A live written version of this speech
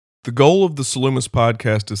The goal of the Salumis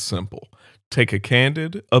podcast is simple. Take a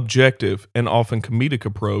candid, objective, and often comedic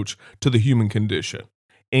approach to the human condition.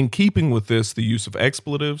 In keeping with this, the use of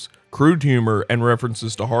expletives, crude humor, and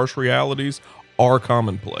references to harsh realities are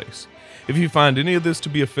commonplace. If you find any of this to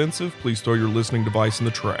be offensive, please throw your listening device in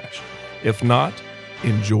the trash. If not,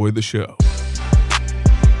 enjoy the show.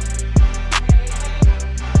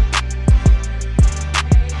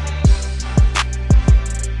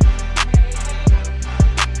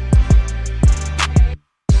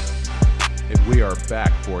 We are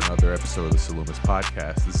back for another episode of the Salumis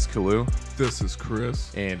podcast. This is Kalu. This is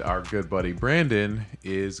Kris. And our good buddy Brandon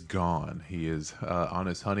is gone. He is on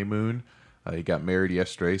his honeymoon. He got married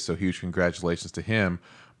yesterday, so huge congratulations to him.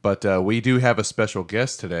 But we do have a special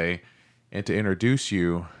guest today. And to introduce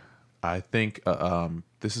you, I think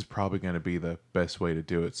this is probably going to be the best way to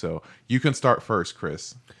do it. So you can start first,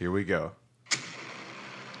 Kris. Here we go.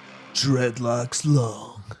 Dreadlocks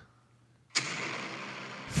long.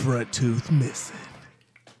 Front tooth missing.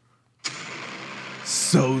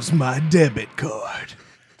 So's my debit card.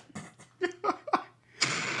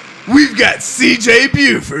 We've got CJ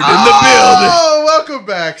Buford in the building. Oh, welcome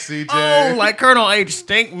back, CJ. Oh, like Colonel H.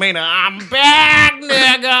 Stinkmeaner. I'm back,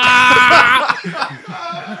 nigga.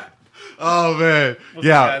 Oh, man. What's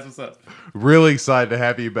up, guys? What's up? Really excited to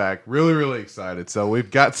have you back. Really, really excited. So we've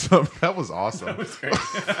got some... That was awesome. That was great.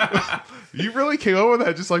 You really came over with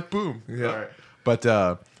that just like boom. Yeah. All right. But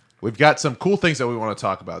we've got some cool things that we want to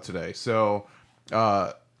talk about today. So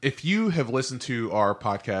if you have listened to our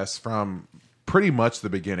podcast from pretty much the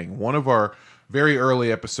beginning, one of our very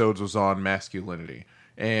early episodes was on masculinity.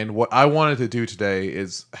 And what I wanted to do today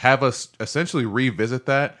is have us essentially revisit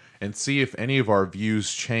that and see if any of our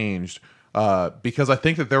views changed. Because I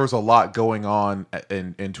think that there was a lot going on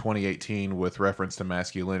in 2018 with reference to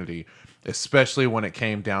masculinity, especially when it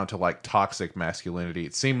came down to like toxic masculinity.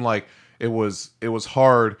 It seemed like it was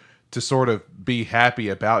hard to sort of be happy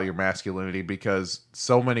about your masculinity because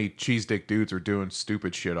so many cheese dick dudes are doing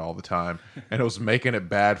stupid shit all the time, and it was making it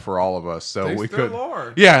bad for all of us. So They still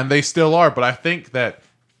are. Yeah, and they still are. But I think that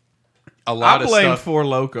a lot I of blame stuff. Four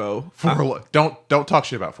Loko. Don't talk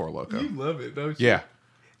shit about Four Loko. You love it, don't you? Yeah.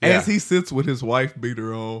 As he sits with his wife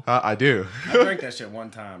beater on. I do. I drank that shit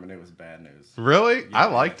one time and it was bad news. Really? I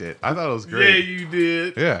liked it. I thought it was great. Yeah, you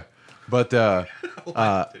did. Yeah. But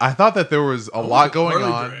I thought that there was a lot going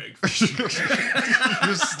on. You're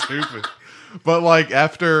stupid. But like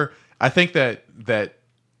after, I think that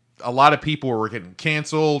a lot of people were getting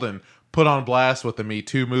canceled and put on blast with the Me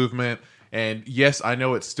Too movement. And yes, I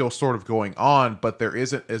know it's still sort of going on, but there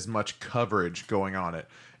isn't as much coverage going on it.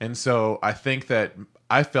 And so I think that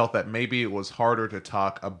I felt that maybe it was harder to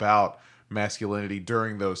talk about masculinity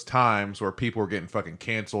during those times where people were getting fucking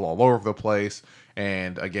canceled all over the place.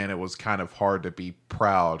 And again, it was kind of hard to be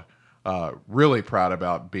proud, really proud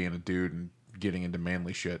about being a dude and getting into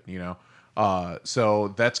manly shit, you know? So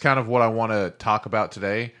that's kind of what I want to talk about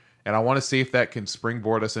today. And I want to see if that can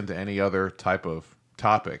springboard us into any other type of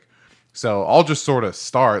topic. So I'll just sort of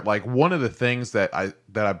start. Like one of the things that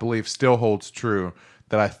I believe still holds true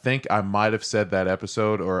that I think I might have said that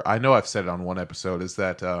episode, or I know I've said it on one episode, is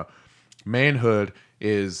that manhood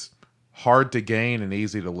is hard to gain and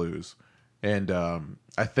easy to lose. And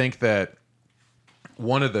I think that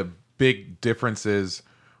one of the big differences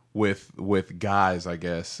with guys, I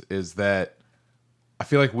guess, is that I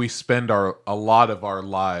feel like we spend a lot of our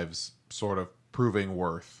lives sort of proving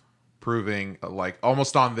worth, proving like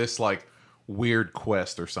almost on this like weird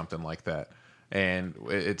quest or something like that. And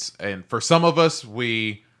for some of us,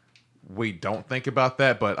 we don't think about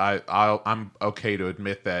that, but I'm okay to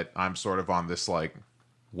admit that I'm sort of on this like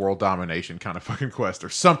world domination kind of fucking quest or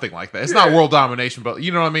something like that. It's not world domination, but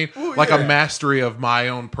you know what I mean? Well, like a mastery of my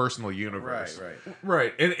own personal universe.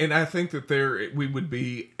 Right. And I think that we would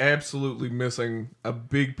be absolutely missing a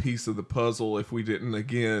big piece of the puzzle if we didn't,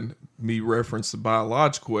 again, me reference the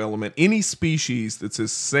biological element. Any species that's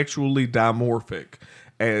as sexually dimorphic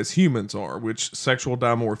as humans are, which sexual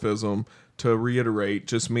dimorphism, to reiterate,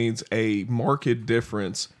 just means a marked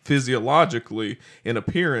difference physiologically in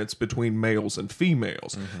appearance between males and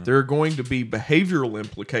females. Mm-hmm. There are going to be behavioral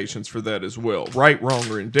implications for that as well. Right, wrong,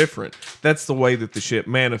 or indifferent. That's the way that the shit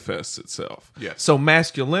manifests itself. Yes. So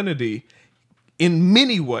masculinity, in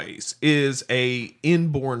many ways, is a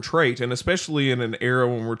inborn trait, and especially in an era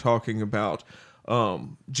when we're talking about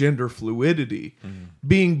gender fluidity,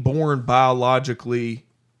 being born biologically,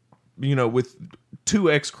 you know, with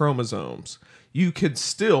 2 X chromosomes, you could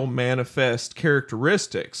still manifest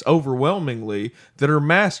characteristics overwhelmingly that are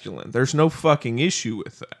masculine. There's no fucking issue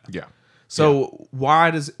with that. Yeah. So why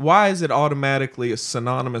is it automatically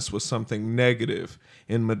synonymous with something negative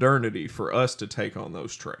in modernity for us to take on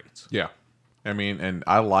those traits? Yeah. I mean, and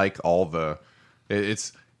I like all the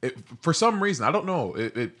for some reason, I don't know,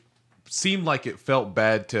 it seemed like it felt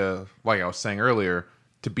bad to, like I was saying earlier,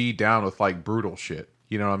 to be down with like brutal shit.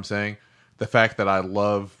 You know what I'm saying? The fact that I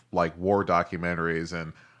love like war documentaries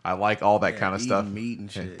and I like all that kind of stuff. Meat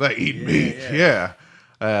and shit. Like eating meat. Yeah.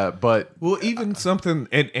 But even something,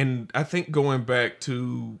 and I think going back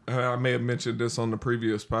to, I may have mentioned this on the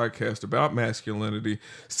previous podcast about masculinity,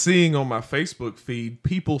 seeing on my Facebook feed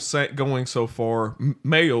people going so far,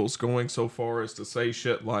 males going so far as to say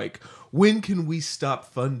shit like, when can we stop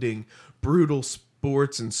funding brutal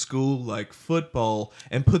sports in school like football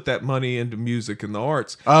and put that money into music and the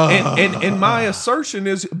arts? And my assertion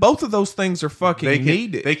is both of those things are fucking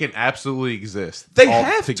needed. They can absolutely exist. They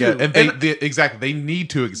have together. to. And exactly. They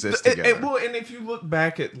need to exist together. And if you look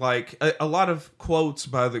back at like a lot of quotes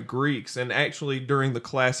by the Greeks, and actually during the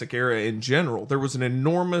classic era in general, there was an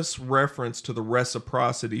enormous reference to the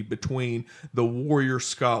reciprocity between the warrior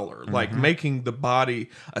scholar, like making the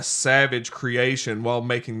body a savage creation while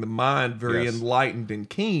making the mind very enlightened and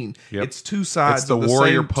keen. Yep. It's two sides. It's the of the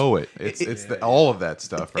warrior same poet. It's all of that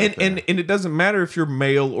stuff. Right and it doesn't matter if you're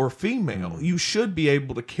male or female. You should be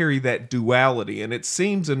able to carry that duality. And it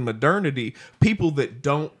seems in modernity, people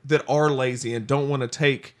that are lazy and don't want to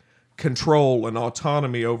take control and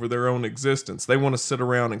autonomy over their own existence, they want to sit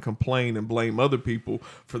around and complain and blame other people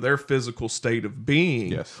for their physical state of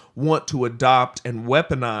being, want to adopt and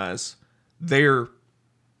weaponize their,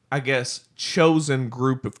 I guess, chosen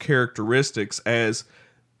group of characteristics as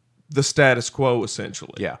the status quo,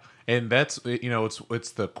 essentially. Yeah. And that's,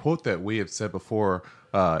 it's the quote that we have said before.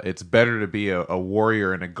 It's better to be a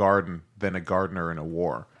warrior in a garden than a gardener in a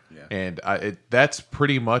war. Yeah. And that's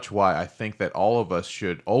pretty much why I think that all of us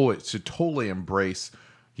should totally embrace,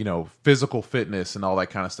 physical fitness and all that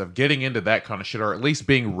kind of stuff, getting into that kind of shit, or at least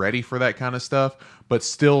being ready for that kind of stuff, but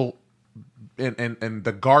still, and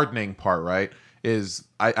the gardening part, right? Is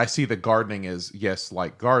I see the gardening as, yes,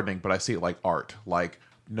 like gardening, but I see it like art, like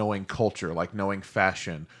knowing culture, like knowing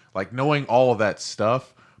fashion, like knowing all of that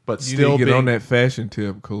stuff, but You still need to get being, on that fashion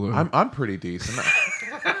tip, Kalu. I'm pretty decent.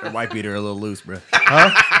 Your white beater a little loose, bro.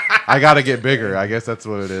 I gotta get bigger. I guess that's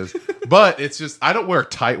what it is. But it's just, I don't wear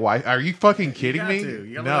tight white. Are you fucking kidding me?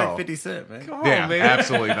 You got No. like 50 Cent, man. Come on, Yeah, man.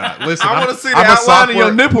 absolutely not. Listen, I I'm- want to see the I'm a outline of your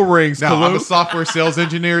software- nipple rings, No, Kalu. I'm a software sales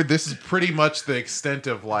engineer. This is pretty much the extent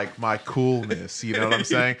of like my coolness. You know what I'm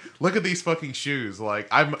saying? Look at these fucking shoes. Like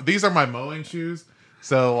these are my mowing shoes.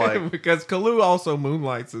 So like, because Kalu also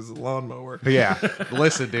moonlights as a lawnmower. yeah.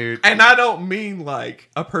 Listen, dude. And I don't mean like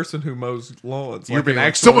a person who mows lawns. You're Like being an like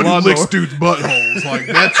actual someone who lawnmower. licks dudes' buttholes. Like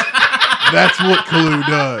that's what Kalu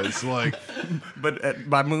does. Like, But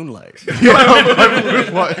by moonlight.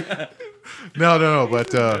 no.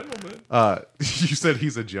 But you said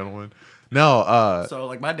he's a gentleman. No. So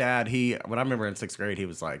like my dad, when I remember in 6th grade, he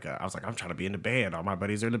was like, I was like, I'm trying to be in the band. All my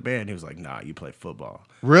buddies are in the band. He was like, nah, you play football.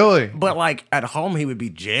 Really? But like at home, he would be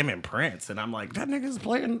jamming Prince, and I'm like, that nigga's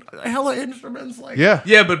playing hella instruments. Like, Yeah.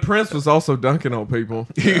 Yeah, but Prince was also dunking on people.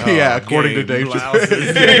 Yeah, according to gay Dave blouses.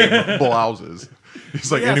 Chappelle. Blouses.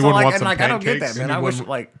 He's like, Yeah, anyone so like, wants and some like I don't pancakes? get that, man. I wish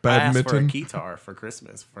like I badminton? asked for a guitar for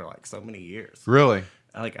Christmas for like so many years. Really?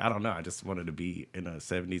 Like I don't know. I just wanted to be in a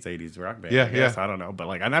 70s, 80s rock band. Yeah, I guess. yeah. I don't know, but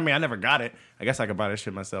like I mean, I never got it. I guess I could buy this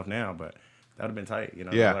shit myself now, but that would have been tight.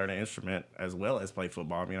 Yeah. To learn an instrument as well as play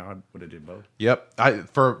football. I would have did both. Yep.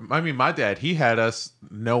 My dad, he had us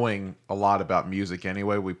knowing a lot about music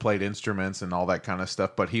anyway. We played instruments and all that kind of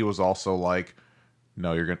stuff, but he was also like,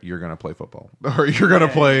 no, you're gonna play football, or you're gonna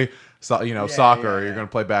play soccer, or you're gonna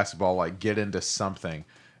play basketball. Like, get into something.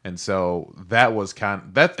 And so that was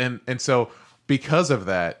and so because of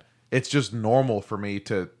that, it's just normal for me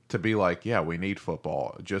to be like, yeah, we need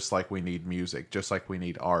football, just like we need music, just like we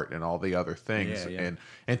need art and all the other things. Yeah, yeah.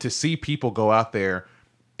 And to see people go out there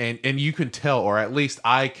and you can tell, or at least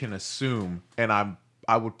I can assume, and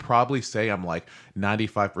I would probably say I'm like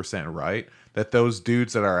 95% right, that those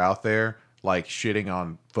dudes that are out there like shitting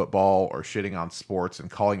on football or shitting on sports and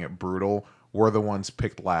calling it brutal were the ones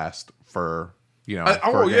picked last for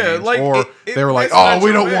for games. like, or they were like, it's not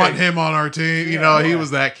we don't your want bag. him on our team. He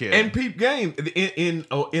was that kid. And peep game,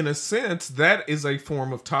 in a sense, that is a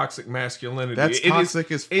form of toxic masculinity. That's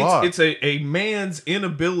toxic as fuck. It's a man's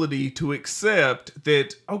inability to accept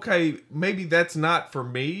that, okay, maybe that's not for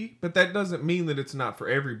me, but that doesn't mean that it's not for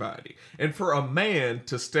everybody. And for a man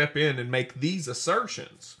to step in and make these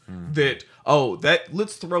assertions that,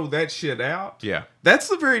 let's throw that shit out. Yeah. That's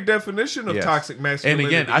the very definition of Yes. toxic masculinity.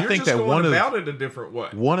 And again, I You're think just that going about it a different way.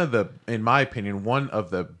 in my opinion, one of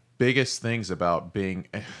the biggest things about being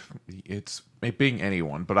being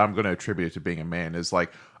anyone, but I'm going to attribute it to being a man, is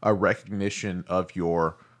like a recognition of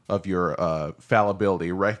your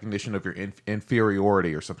fallibility, recognition of your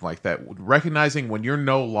inferiority or something like that. Recognizing when you're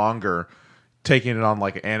no longer taking it on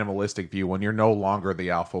like an animalistic view, when you're no longer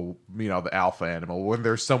the alpha, the alpha animal, when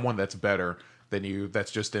there's someone that's better than you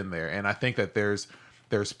that's just in there. And I think that there's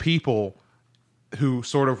people who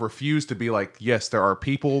sort of refuse to be like, yes, there are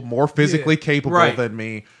people more physically capable than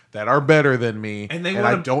me that are better than me, and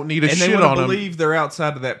I don't need to shit on them. And they believe they're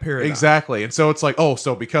outside of that paradigm. Exactly. And so it's like, oh,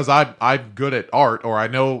 so because I'm good at art or I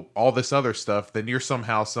know all this other stuff, then you're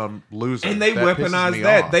somehow some loser. And they weaponize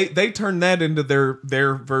that. They turn that into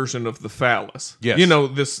their version of the phallus. Yes.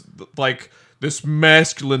 This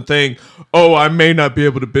masculine thing. Oh, I may not be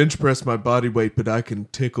able to bench press my body weight, but I can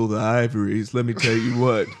tickle the ivories. Let me tell you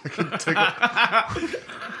what.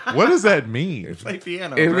 What does that mean? Play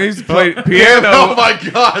piano. It means to play piano. Oh my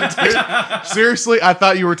god, dude. Seriously, I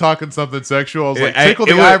thought you were talking something sexual. I was like, tickle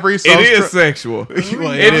the ivories. It is sexual. Well, If you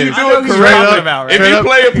do it correctly, if you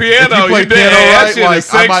play a piano, you did that shit is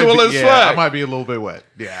sexual as fuck. I might be a little bit wet.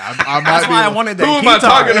 Yeah, I might That's be. why I wanted that. Who am I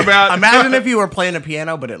talking about? Imagine if you were playing a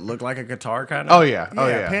piano, but it looked like a guitar kind of. Oh yeah.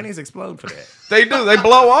 Panties explode for that. They do. They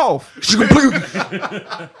blow off.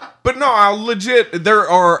 But no, I legit. There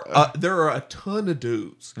are a ton of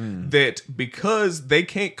dudes that, because they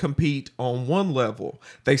can't compete on one level,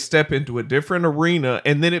 they step into a different arena,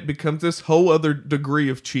 and then it becomes this whole other degree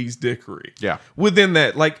of cheese dickery. Yeah. Within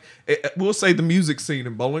that, like we'll say the music scene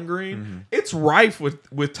in Bowling Green, it's rife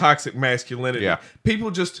with toxic masculinity. Yeah. People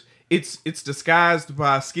just. It's disguised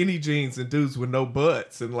by skinny jeans and dudes with no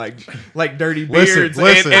butts and like dirty beards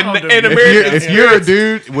Listen. and American If you're a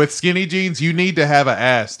dude with skinny jeans, you need to have an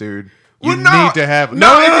ass, dude. You need to have if you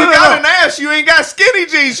got an ass, you ain't got skinny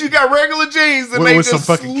jeans. You got regular jeans and they with just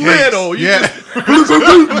some fucking little.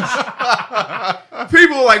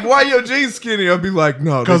 People are like, "Why your jeans skinny?" I'll be like,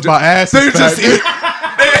 "No, because my ass is fat."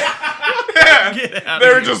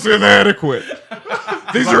 They're just inadequate.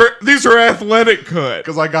 These are athletic cut.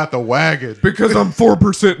 Because I got the wagon. Because I'm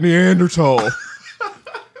 4% Neanderthal.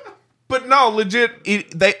 But no,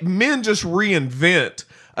 legit, men just reinvent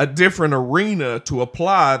a different arena to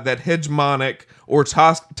apply that hegemonic or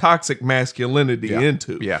toxic masculinity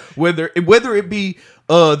into. Yeah. Whether it be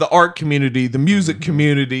the art community, the music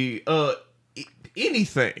community,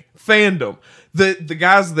 anything, fandom. The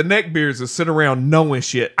guys with the neckbeards that sit around knowing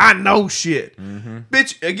shit. I know shit.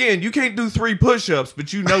 Bitch, again, you can't do 3 push-ups,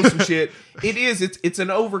 but you know some shit. It's an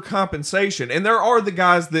overcompensation. And there are the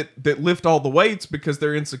guys that lift all the weights because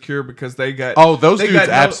they're insecure because they got... Oh, those dudes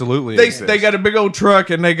absolutely exist. They got a big old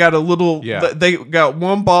truck and they got a little... Yeah. They got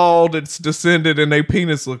one ball that's descended and their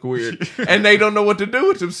penis look weird. And they don't know what to do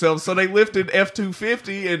with themselves. So they lifted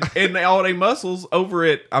F250 and all their muscles over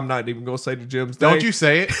it. I'm not even going to say the gym's name. Don't you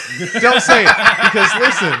say it. Don't say it. Because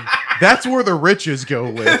listen, that's where the riches go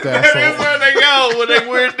lift, asshole. That's where they go when they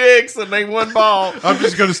wear dicks and they one ball. I'm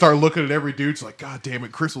just going to start looking at every dude. It's like, God damn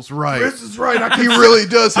it, Kris was right. Kris is right. He really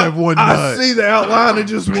does have one nut. I see the outline of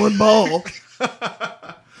just one ball.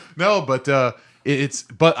 No, but I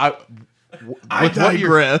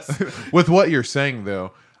digress. With what you're saying,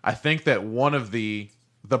 though, I think that one of the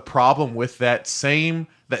problem with that same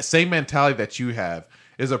mentality that you have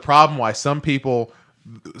is a problem why some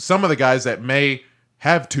of the guys that may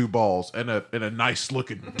have 2 balls and a nice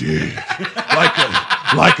looking dick,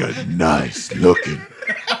 like a nice looking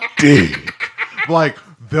dick, like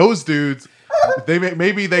those dudes,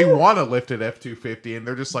 maybe they want to lift at F250 and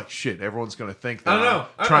they're just like, shit, everyone's going to think that I'm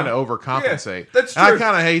trying to overcompensate. Yeah, that's true. And I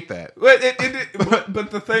kind of hate that. But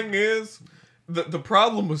the thing is, the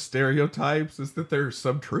problem with stereotypes is that there's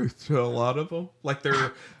some truth to a lot of them. Like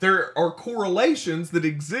there are correlations that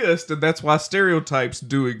exist, and that's why stereotypes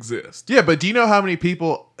do exist. Yeah, but do you know how many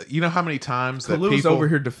times that Kalu's people over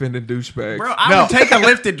here defending douchebags? Bro, I would take a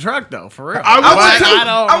lifted truck though, for real.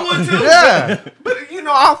 I would too. Yeah. But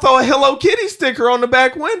I'll throw a Hello Kitty sticker on the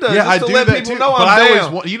back window just I to do let that people too. know But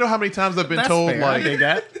I'm down. you know how many times I've been That's told fair. like I dig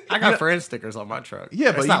that. I got friend stickers on my truck. yeah,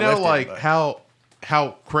 It's but you not know lifted, like but- how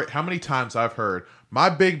many times I've heard my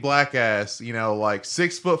big black ass, like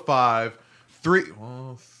 6'5", 3.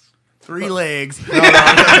 Well, 3 legs. no.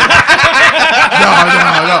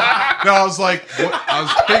 I was like, I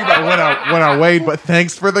was thinking about when I weighed, but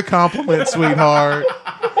thanks for the compliment, sweetheart.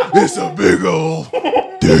 It's a big old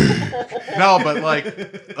dick. No, but like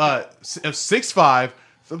 6'5",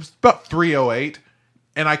 about 308,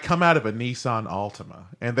 and I come out of a Nissan Altima,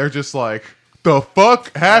 and they're just like, the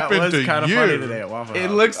fuck That happened was to kind of you? funny today at Waffle It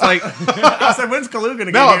House. looks like I said, "When's Kalu gonna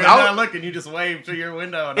get No, here?" And I- I look, and you just waved through your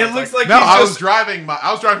window. And I it was looks like No, he's I was just, driving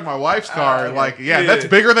my wife's car. okay. Like, yeah, Yeah. that's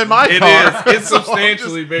bigger than my it car. is. It's So I'm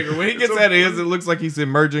substantially bigger. When he gets out of his, it looks like he's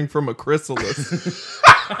emerging from a chrysalis.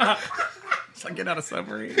 It's like get out of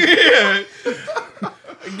submarine. Yeah.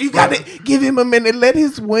 You gotta give him a minute. Let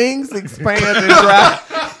his wings expand and dry.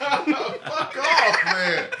 Fuck off,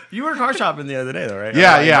 man. You were car shopping the other day, though, right?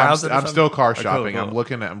 Yeah, Like, yeah. browsing or I'm something? still car Oh, cool, shopping. cool. I'm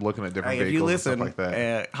looking at different Hey, if you vehicles listen, and stuff like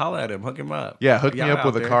that. holla at him, hook him up. Yeah, hook me Y'all up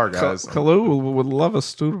with out a there. car, guys. Kalu would love a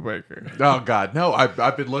Studebaker. Oh God, no!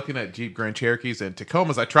 I've been looking at Jeep Grand Cherokees and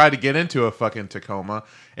Tacomas. I tried to get into a fucking Tacoma,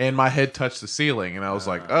 and my head touched the ceiling, and I was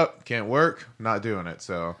like, "Oh, can't work. Not doing it."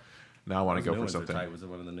 So now I want to go for something. Was it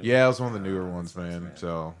one of the new Yeah, it was one of the newer ones, man.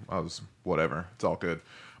 So I was whatever. It's all good.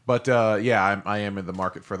 But yeah, I am in the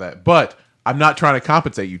market for that. But I'm not trying to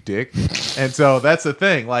compensate you, dick. And so that's the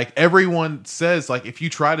thing. Like everyone says, like if you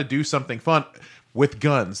try to do something fun with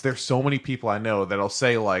guns, there's so many people I know that'll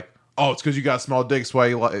say like, "Oh, it's because you got a small dick. It's why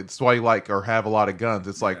you like or have a lot of guns."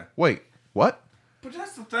 It's like, wait, what? But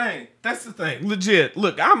that's the thing. That's the thing. Legit.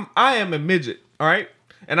 Look, I am a midget. All right.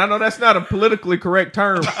 And I know that's not a politically correct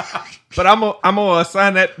term, but I'm gonna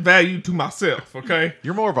assign that value to myself. Okay.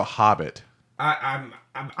 You're more of a hobbit.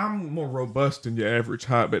 I'm more robust than your average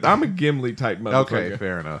hobbit. I'm a Gimli type motherfucker. Okay,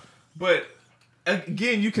 fair enough. But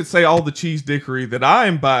again, you could say all the cheese dickery that I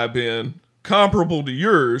imbibe in, comparable to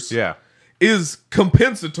yours, Yeah. is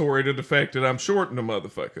compensatory to the fact that I'm short in the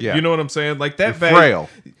motherfucker. Yeah. You know what I'm saying? Like that You're frail.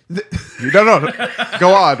 You no.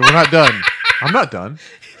 Go on. We're not done. I'm not done.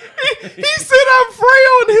 He said I'm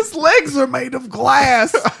frail and his legs are made of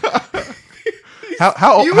glass.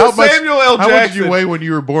 How You how and much Samuel L. how much did Jackson. you weigh when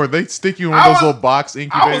you were born? They stick you in one I of those was- little box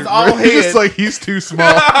incubators. all It's head. just like he's too small.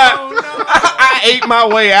 I ate my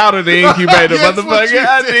way out of the incubator, That's what motherfucker. you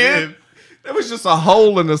I did. did. There was just a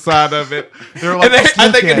hole in the side of it. They're like, And I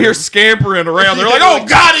 "Look think at could hear him." scampering around. They're like, "Oh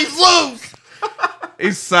God, he's loose!"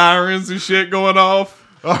 He's sirens and shit going off.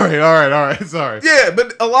 All right. Sorry. Yeah,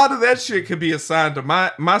 but a lot of that shit could be assigned to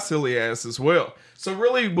my silly ass as well. So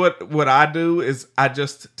really, what I do is I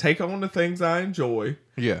just take on the things I enjoy.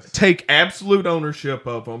 Yes. Take absolute ownership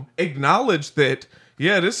of them. Acknowledge that,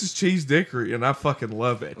 yeah, this is cheese dickery, and I fucking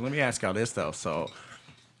love it. Let me ask y'all this though. So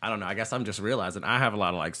I don't know. I guess I'm just realizing I have a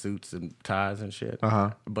lot of like suits and ties and shit.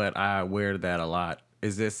 But I wear that a lot.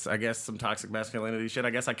 Is this, I guess, some toxic masculinity shit?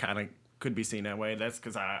 I guess I kind of could be seen that way. That's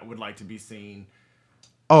because I would like to be seen.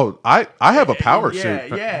 Oh, I have a power suit.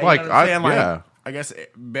 Yeah. Like you know what I'm saying? Like, yeah. I guess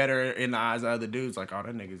better in the eyes of other dudes. Like, oh,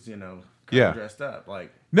 that nigga's, kinda Yeah. dressed up.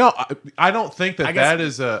 Like, No, I don't think that I guess- that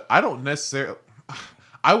is a. I don't necessarily.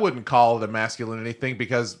 I wouldn't call it a masculinity thing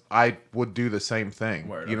because I would do the same thing.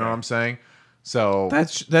 Word, you know okay. what I'm saying? So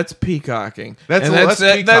That's peacocking. That's And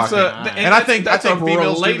peacocking. And I think that's a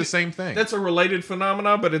females do related- the same thing. That's a related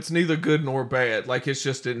phenomenon, but it's neither good nor bad. Like it's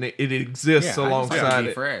just it exists I just like to alongside be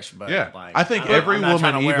it. fresh. But Yeah. like, I think don't- every I'm not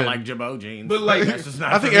trying woman to wear even- like Jabot jeans. But, like, that's just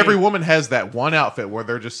not I for think me. every woman has that one outfit where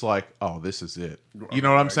they're just like, "Oh, this is it." You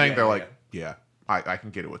know what I'm saying? Yeah, They're yeah, like, "Yeah, I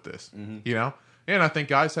can get it with this." You know, and I think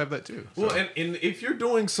guys have that too. So. Well, and if you're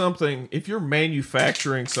doing something, if you're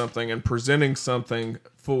manufacturing something and presenting something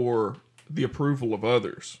for the approval of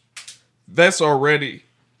others,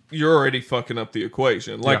 you're already fucking up the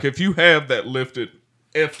equation. Like Yeah. if you have that lifted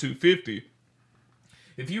F-250,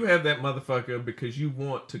 if you have that motherfucker because you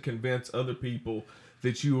want to convince other people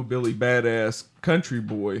that you a Billy Badass country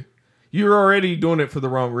boy, you're already doing it for the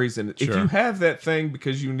wrong reason. If Sure. you have that thing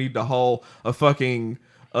because you need to haul a fucking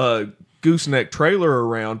gooseneck trailer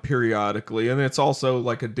around periodically, and it's also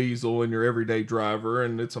like a diesel and your everyday driver,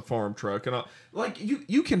 and it's a farm truck, and all, like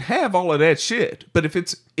you can have all of that shit. But if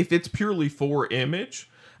it's purely for image,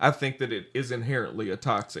 I think that it is inherently a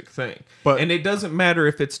toxic thing. And it doesn't matter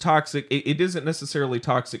if it's toxic. It isn't necessarily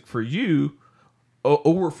toxic for you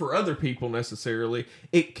or for other people necessarily.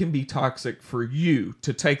 It can be toxic for you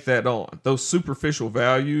to take that on. Those superficial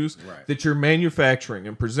values that you're manufacturing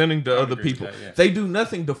and presenting to other people, they do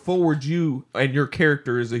nothing to forward you and your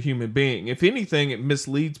character as a human being. If anything, it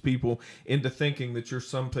misleads people into thinking that you're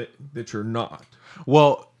something that you're not.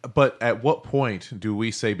 Well, but at what point do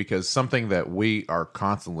we say, because something that we are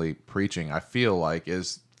constantly preaching, I feel like,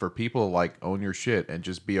 is for people to like own your shit and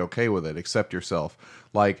just be okay with it, accept yourself.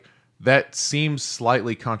 Like that seems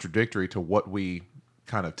slightly contradictory to what we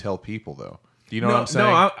kind of tell people, though. Do you know what I'm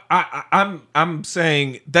saying? No, I'm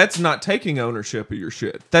saying that's not taking ownership of your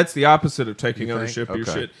shit. That's the opposite of taking You think? ownership of your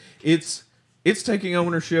Okay. shit. It's taking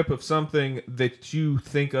ownership of something that you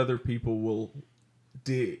think other people will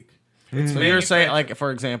dig. So you're saying, like,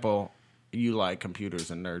 for example, you like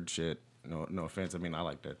computers and nerd shit, no offense. I mean, I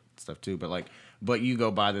like that stuff too. But you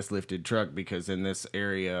go buy this lifted truck because in this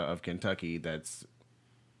area of Kentucky, that's,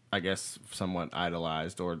 I guess, somewhat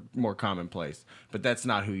idolized or more commonplace. But that's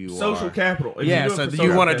not who you are. Social capital. If Yeah, you do it so for you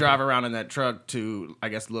social want to capital. drive around in that truck to, I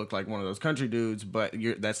guess, look like one of those country dudes, but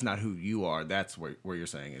that's not who you are. That's where you're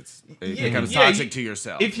saying it becomes toxic to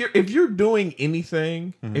yourself. If you're doing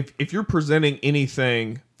anything, if you're presenting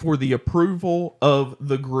anything for the approval of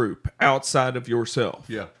the group outside of yourself,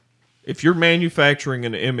 if you're manufacturing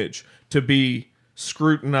an image to be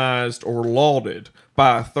scrutinized or lauded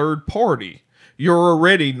by a third party, you're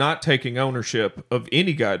already not taking ownership of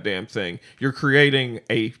any goddamn thing. You're creating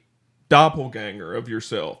a doppelganger of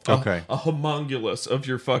yourself. A homunculus of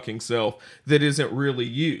your fucking self that isn't really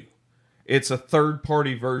you. It's a third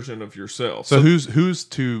party version of yourself. So who's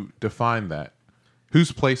to define that?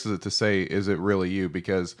 Whose place is it to say, is it really you?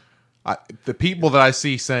 Because the people that I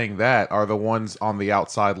see saying that are the ones on the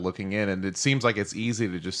outside looking in, and it seems like it's easy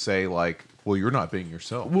to just say like, well, you're not being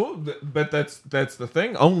yourself. Well, but that's the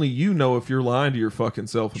thing. Only you know if you're lying to your fucking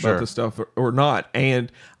self about this stuff or not.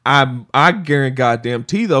 And I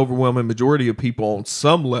guarantee the overwhelming majority of people on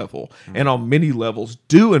some level and on many levels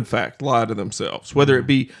do in fact lie to themselves, whether it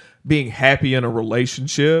be being happy in a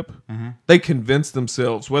relationship. They convince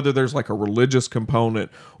themselves, whether there's like a religious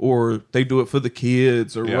component or they do it for the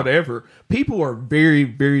kids or whatever. People are very,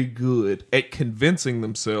 very good at convincing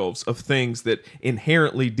themselves of things that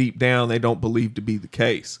inherently deep down they don't believe to be the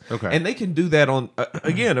case. And they can do that on,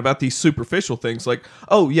 again, about these superficial things like,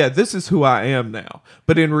 oh yeah, this is who I am now.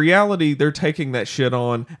 But in reality, they're taking that shit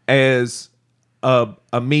on as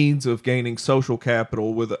a means of gaining social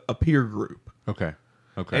capital with a peer group. Okay.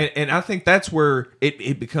 And I think that's where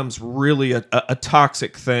it becomes really a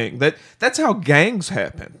toxic thing. That's how gangs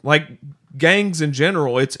happen. Like gangs in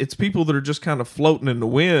general, it's people that are just kind of floating in the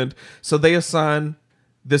wind. So they assign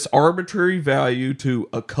this arbitrary value to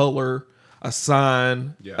a color, a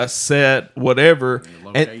sign, a set, whatever.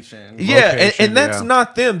 Location. And that's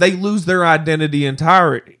not them. They lose their identity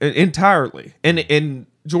entirely. And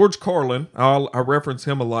George Carlin, I reference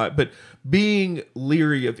him a lot, but being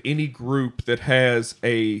leery of any group that has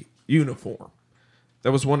a uniform.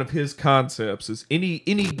 That was one of his concepts, is any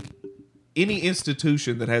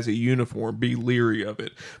institution that has a uniform, be leery of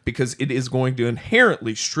it, because it is going to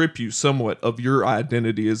inherently strip you somewhat of your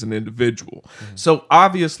identity as an individual. So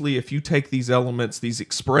obviously, if you take these elements, these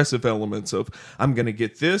expressive elements of, I'm going to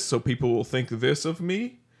get this so people will think this of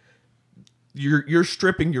me, you're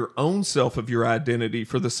stripping your own self of your identity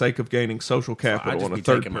for the sake of gaining social capital. I just on a be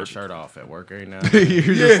third taking my person. shirt off at work every now.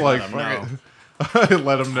 You're just like, Let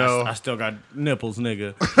let them know. I still got nipples,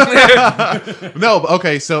 nigga. No,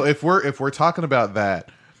 okay. So if we're talking about that,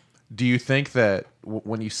 do you think that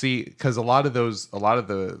when you see, because a lot of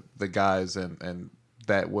the guys and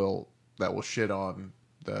that will shit on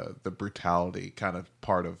the brutality kind of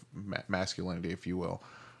part of masculinity, if you will,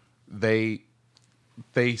 they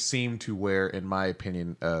seem to wear, in my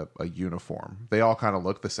opinion, a uniform. They all kind of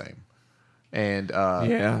look the same. And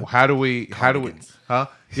how do we huh?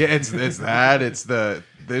 Yeah, it's that.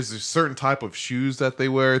 There's a certain type of shoes that they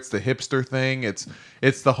wear. It's the hipster thing.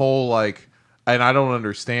 It's the whole like, and I don't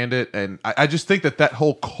understand it. And I just think that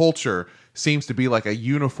whole culture seems to be like a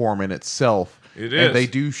uniform in itself. It is. And they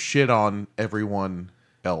do shit on everyone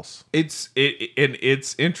else. It's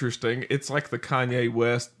interesting. It's like the Kanye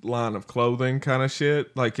West line of clothing kind of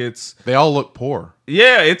shit. Like they all look poor.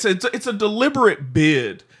 Yeah, it's a deliberate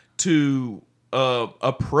bid to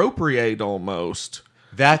appropriate almost.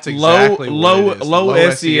 That's exactly what it is.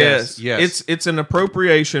 Low SES. Yes. It's an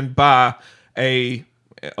appropriation by a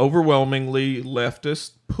overwhelmingly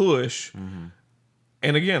leftist push.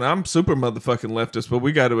 And again, I'm super motherfucking leftist, but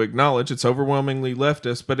we got to acknowledge it's overwhelmingly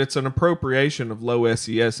leftist, but it's an appropriation of low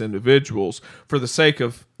SES individuals for the sake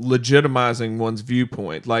of legitimizing one's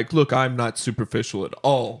viewpoint. Like, look, I'm not superficial at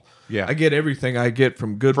all. Yeah. I get everything I get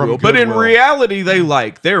from Goodwill. But in reality,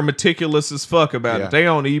 they're meticulous as fuck about it. They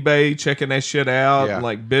on eBay checking that shit out and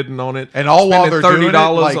like bidding on it. And all while they're doing it,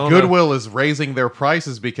 like on Goodwill is raising their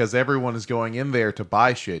prices because everyone is going in there to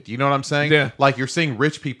buy shit. You know what I'm saying? Yeah. Like you're seeing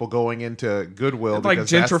rich people going into Goodwill. It's like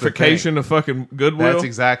gentrification of fucking Goodwill. That's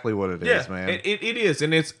exactly what it is, man. It is.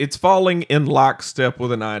 And it's falling in lockstep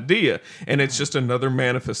with an idea. And it's just another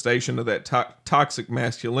manifestation of that toxic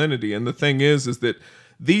masculinity. And the thing is that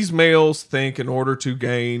these males think in order to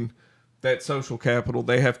gain that social capital,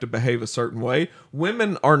 they have to behave a certain way.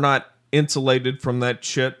 Women are not insulated from that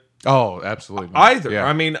shit. Oh, absolutely not. Either. Yeah.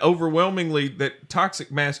 I mean, overwhelmingly, that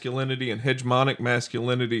toxic masculinity and hegemonic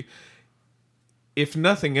masculinity, if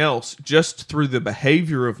nothing else, just through the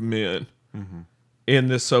behavior of men, in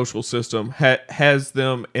this social system has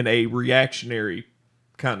them in a reactionary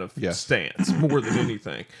kind of stance more than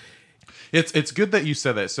anything. It's good that you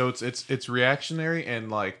said that. So it's reactionary, and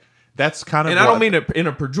like that's kind of. And I don't mean it in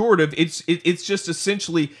a pejorative. It's just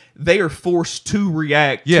essentially they are forced to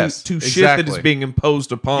react to shit that is being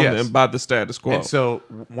imposed upon them by the status quo. And so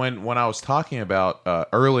when I was talking about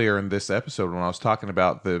earlier in this episode, when I was talking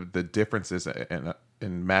about the differences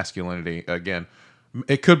in masculinity, again,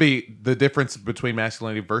 it could be the difference between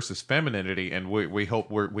masculinity versus femininity, and we hope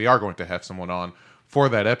we are going to have someone on for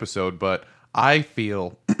that episode. But I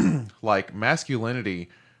feel like masculinity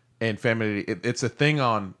and femininity, it's a thing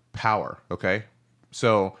on power, okay?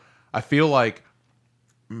 So I feel like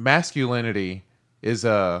masculinity is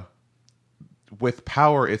with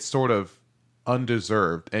power, it's sort of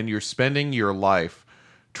undeserved, and you're spending your life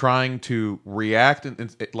trying to react,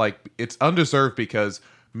 and like it's undeserved because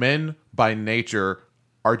men by nature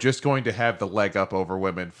are just going to have the leg up over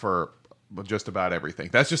women for just about everything.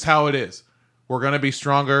 That's just how it is. We're going to be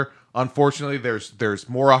stronger. Unfortunately, there's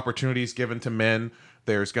more opportunities given to men.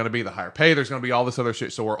 There's going to be the higher pay. There's going to be all this other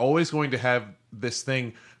shit. So we're always going to have this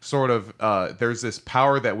thing sort of, there's this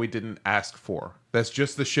power that we didn't ask for. That's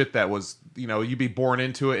just the shit that was, you'd be born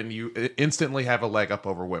into it and you instantly have a leg up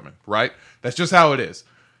over women, right? That's just how it is.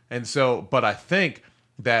 And so, but I think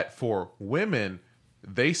that for women,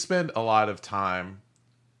 they spend a lot of time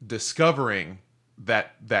discovering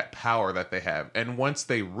that power that they have. And once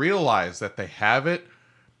they realize that they have it,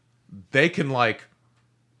 they can like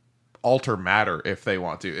alter matter if they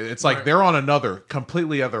want to. It's like they're on another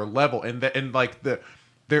completely other level. And like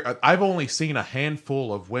I've only seen a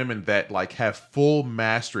handful of women that like have full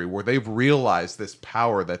mastery where they've realized this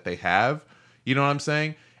power that they have. You know what I'm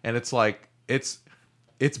saying? And it's like it's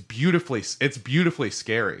beautifully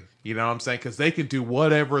scary. You know what I'm saying? Because they can do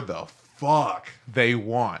whatever the fuck they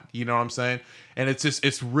want. You know what I'm saying? And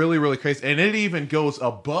it's really, really crazy. And it even goes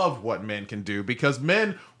above what men can do because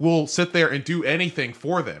men will sit there and do anything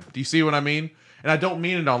for them. Do you see what I mean? And I don't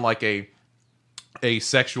mean it on like a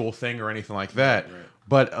sexual thing or anything like that. Right.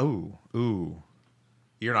 But ooh,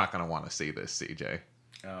 you're not gonna want to see this, CJ.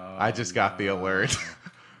 Oh, I just got the alert.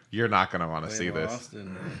 You're not gonna want to see this.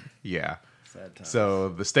 Yeah. So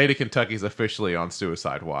the state of Kentucky is officially on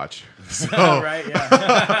suicide watch. So, right?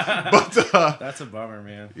 Yeah. But that's a bummer,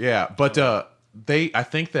 man. Yeah, but I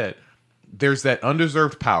think that there's that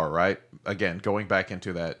undeserved power, right? Again, going back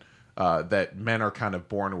into that that men are kind of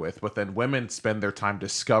born with, but then women spend their time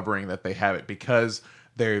discovering that they have it because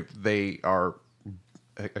they are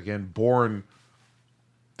again born.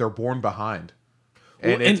 They're born behind.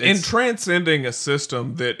 And transcending a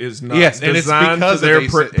system that is not designed for their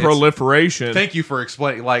proliferation. Thank you for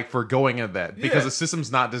explaining, like for going into that, because the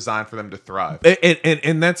system's not designed for them to thrive.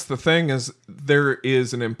 And that's the thing is there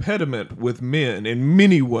is an impediment with men in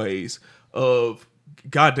many ways of,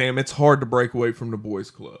 goddamn, it's hard to break away from the boys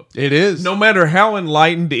club. It is. No matter how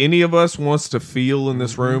enlightened any of us wants to feel in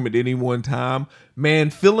this room at any one time, man,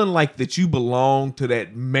 feeling like that you belong to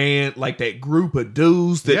that man, like that group of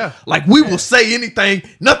dudes that, like, we will say anything,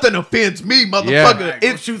 nothing offends me, motherfucker.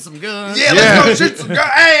 Let's shoot some guns. Let's go shoot some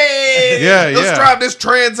guns. Hey, let's drive this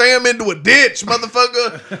Trans Am into a ditch,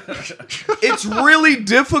 motherfucker. It's really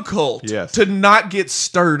difficult to not get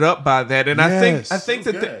stirred up by that, and I think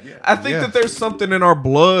that there's something in our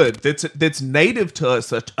blood that's native to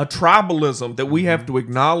us, a tribalism that we have to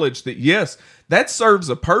acknowledge that that serves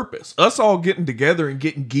a purpose. Us all getting together and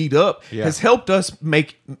getting geeked up has helped us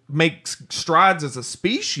make strides as a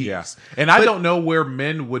species. Yeah. And I don't know where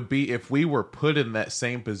men would be if we were put in that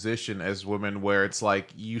same position as women, where it's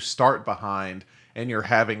like you start behind and you're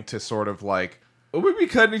having to sort of like. We'd be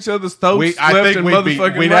cutting each other's throats. I think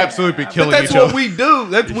we'd absolutely be killing each other. That's what we do.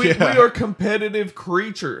 We are competitive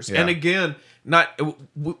creatures. Yeah. And again,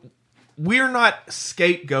 we're not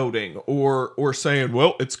scapegoating or saying,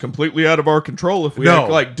 well, it's completely out of our control if we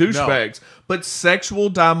act like douchebags. But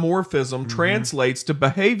sexual dimorphism translates to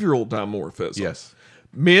behavioral dimorphism. Yes.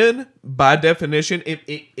 Men, by definition,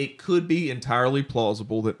 it could be entirely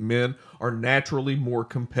plausible that men are naturally more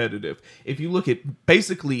competitive. If you look at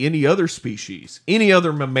basically any other species, any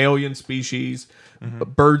other mammalian species,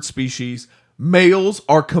 bird species, males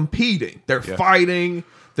are competing. They're fighting.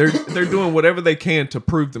 They're doing whatever they can to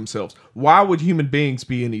prove themselves. Why would human beings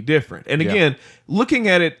be any different? And again, looking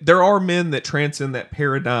at it, there are men that transcend that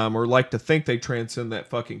paradigm or like to think they transcend that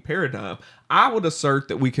fucking paradigm. I would assert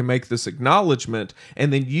that we can make this acknowledgement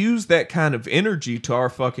and then use that kind of energy to our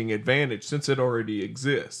fucking advantage since it already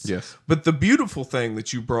exists. Yes. But the beautiful thing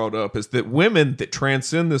that you brought up is that women that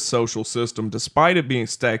transcend this social system, despite it being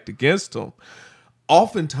stacked against them,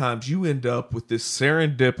 oftentimes you end up with this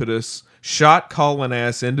serendipitous shot calling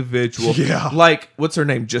ass individual. Yeah. Like, what's her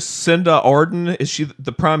name? Jacinda Ardern. Is she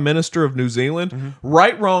the Prime Minister of New Zealand?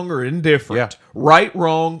 Right, wrong, or indifferent. Yeah. Right,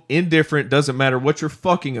 wrong, indifferent. Doesn't matter what your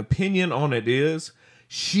fucking opinion on it is.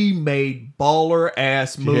 She made baller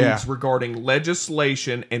ass moves regarding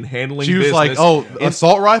legislation and handling She was business. like, "Oh,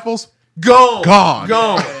 assault rifles, gone.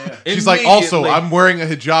 She's like, "Also, Immediately. I'm wearing a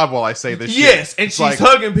hijab while I say this." Yes, shit. and It's she's like,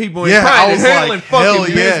 hugging people and yeah, crying I and was handling like, fucking hell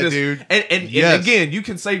yeah, business. dude. And Yes. again, you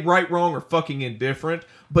can say right, wrong, or fucking indifferent,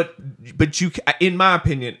 but you, in my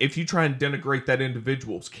opinion, if you try and denigrate that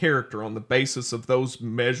individual's character on the basis of those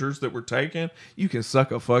measures that were taken, you can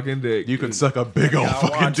suck a fucking dick. You can suck a big old I fucking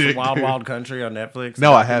watched dick. Wild dude. Wild Country on Netflix.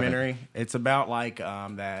 No, the I haven't. documentary. It's about like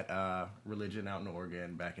that religion out in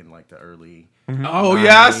Oregon back in like the early. Oh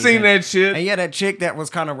yeah, I 90s. seen that shit. And yeah, that chick that was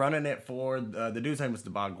kind of running it for the dude's name was the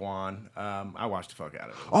Bhagwan. I watched the fuck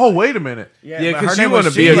out of it. Oh, wait a minute. Yeah, but 'cause her you name wanna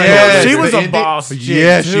was be a Sheila. Yeah, She was the a Indi- boss chick.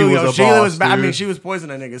 Yeah, she too, was yo. a Sheila boss, was bad. I mean, dude. she was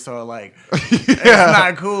poisoning niggas, so like, it's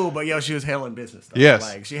not cool. But yo, she was handling business. Stuff. Yes.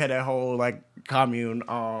 Like she had that whole like commune.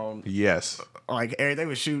 Yes. Like everything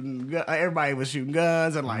was shooting. Everybody was shooting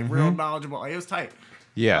guns and like real knowledgeable. Like, it was tight.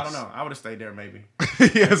 Yes. I don't know. I would have stayed there maybe.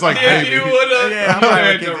 Yeah, it's like, Yeah, baby. you would have. Yeah, I'm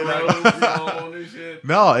had like, the kicked it rose on this shit.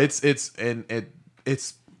 No,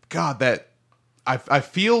 it's God, that I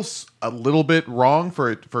feel a little bit wrong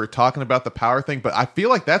for talking about the power thing, but I feel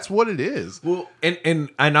like that's what it is. Well, and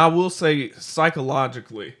I will say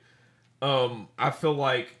psychologically, I feel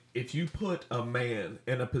like if you put a man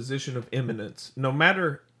in a position of eminence, no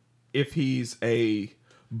matter if he's a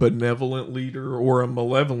benevolent leader or a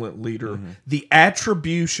malevolent leader, the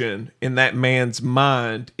attribution in that man's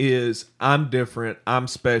mind is I'm different, I'm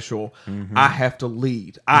special, I have to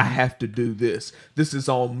lead, I have to do this. This is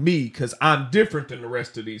on me because I'm different than the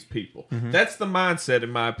rest of these people. That's the mindset,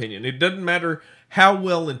 in my opinion. It doesn't matter how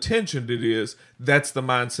well intentioned it is, that's the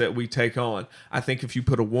mindset we take on. I think if you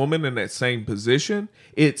put a woman in that same position,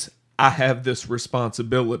 it's I have this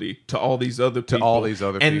responsibility to all these other people.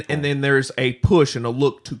 people. And then there's a push and a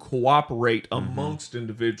look to cooperate amongst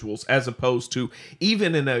individuals, as opposed to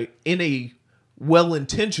even in a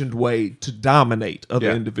well-intentioned way to dominate other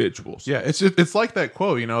individuals. Yeah, it's like that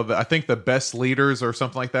quote, I think the best leaders or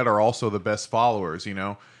something like that are also the best followers,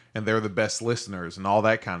 and they're the best listeners and all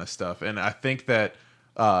that kind of stuff. And I think that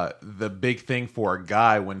the big thing for a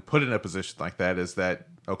guy when put in a position like that is that,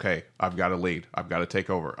 okay, I've got to lead. I've got to take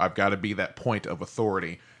over. I've got to be that point of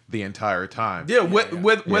authority the entire time. Yeah,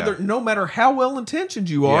 whether no matter how well intentioned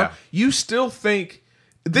you are, you still think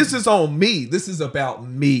this is on me. This is about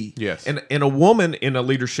me. Yes. And a woman in a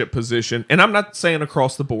leadership position, and I'm not saying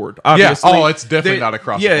across the board. Obviously, it's definitely not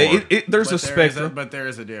across the board. There's a spectrum. But there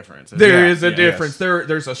is a difference. There is a difference. Yes.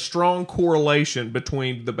 There's a strong correlation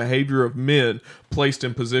between the behavior of men placed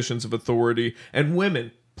in positions of authority and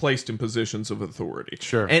women placed in positions of authority.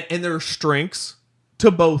 Sure. And there are strengths to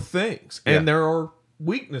both things. And there are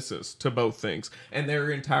weaknesses to both things. And they're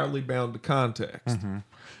entirely bound to context.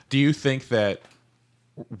 Do you think that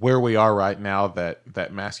where we are right now,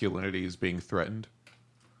 that masculinity is being threatened?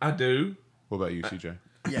 I do. What about you, CJ?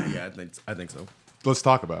 Yeah, I think so. Let's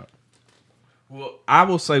talk about it. Well, I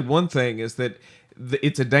will say one thing is that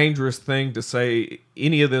it's a dangerous thing to say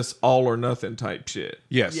any of this all or nothing type shit.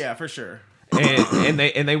 Yes. Yeah, for sure. and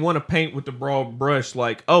they want to paint with the broad brush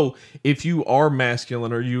like, oh, if you are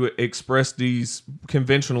masculine or you express these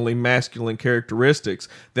conventionally masculine characteristics,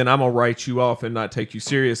 then I'm gonna write you off and not take you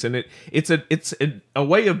serious. And it's a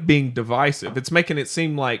way of being divisive. It's making it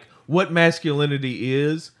seem like what masculinity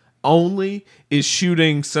is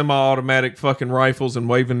shooting semi-automatic fucking rifles and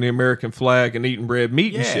waving the American flag and eating red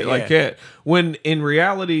meat and shit like that. When in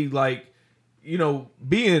reality, like,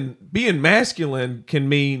 being masculine can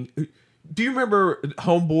mean. Do you remember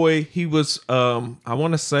Homeboy? He was, I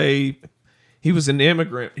want to say, he was an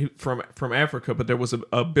immigrant from Africa, but there was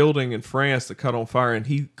a building in France that caught on fire, and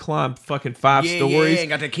he climbed fucking 5 stories. Yeah,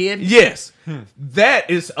 got the kid. Yes, that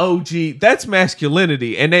is OG. That's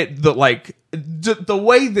masculinity, and the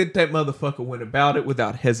way that motherfucker went about it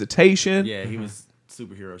without hesitation. Yeah, he was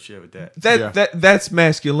superhero shit with that. That's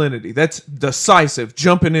masculinity. That's decisive,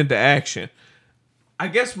 jumping into action. I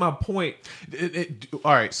guess my point.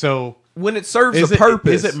 All right, so when it serves a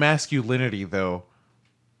purpose, is it masculinity though?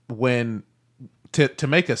 When to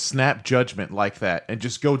make a snap judgment like that and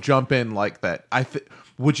just go jump in like that,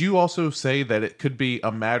 would you also say that it could be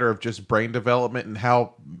a matter of just brain development and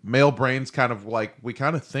how male brains kind of like we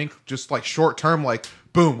kind of think just like short term, like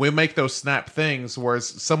boom, we make those snap things, whereas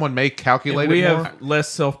someone may calculate we it more. have less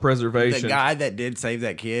self-preservation. The guy that did save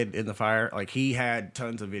that kid in the fire, like he had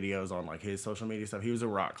tons of videos on like his social media stuff. He was a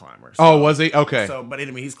rock climber. So, Oh, was he? Okay. So, but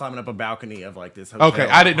anyway, he's climbing up a balcony of like this hotel. Okay,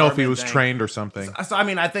 I didn't know if he apartment was thing. trained or something. So I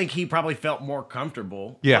mean, I think he probably felt more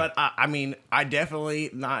comfortable. Yeah. But I mean, I definitely,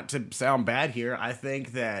 not to sound bad here, I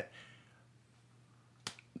think that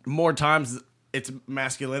more times it's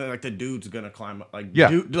masculinity. Like the dude's gonna climb, like Yeah.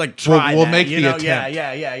 try. We'll that, make you the know? attempt.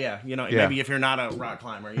 Yeah. You know, Yeah. maybe if you're not a rock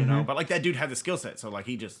climber, you know, but like that dude had the skill set, so like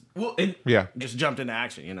he just Yeah. just jumped into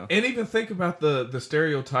action, you know. And even think about the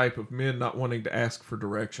stereotype of men not wanting to ask for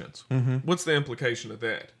directions. What's the implication of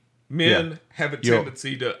that? Men have a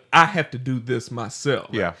tendency to, I have to do this myself.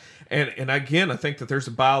 Yeah. And again, I think that there's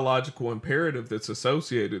a biological imperative that's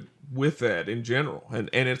associated with that in general. And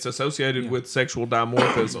it's associated with sexual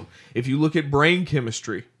dimorphism. If you look at brain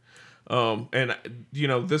chemistry, and, you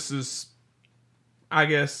know, this is, I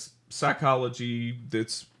guess, psychology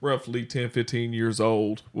that's roughly 10, 15 years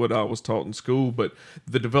old, what I was taught in school, but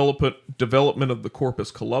the development of the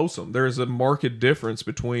corpus callosum, there is a marked difference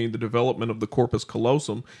between the development of the corpus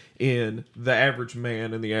callosum in the average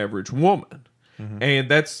man and the average woman. And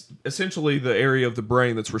that's essentially the area of the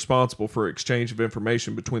brain that's responsible for exchange of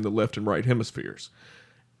information between the left and right hemispheres.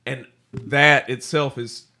 And that itself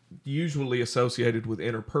is usually associated with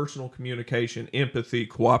interpersonal communication, empathy,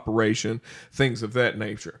 cooperation, things of that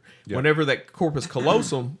nature. Whenever that corpus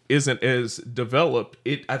callosum isn't as developed,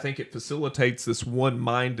 I think it facilitates this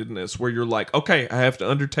one-mindedness where you're like, okay, I have to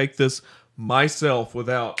undertake this myself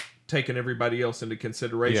without taking everybody else into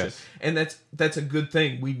consideration. Yes. And that's a good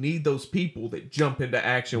thing. We need those people that jump into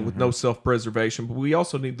action with no self-preservation, but we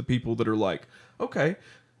also need the people that are like, okay,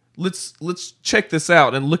 let's check this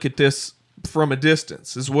out and look at this from a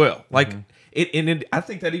distance as well. Like I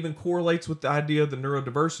think that even correlates with the idea of the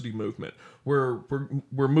neurodiversity movement, where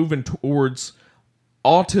we're moving towards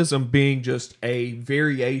autism being just a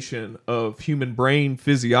variation of human brain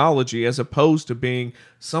physiology as opposed to being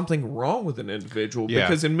something wrong with an individual. Yeah.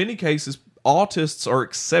 Because in many cases, autists are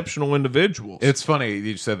exceptional individuals. It's funny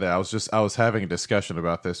you said that. I was having a discussion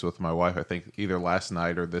about this with my wife, I think either last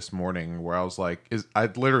night or this morning, where I was like, I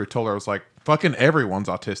literally told her, I was like, fucking everyone's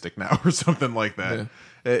autistic now or something like that.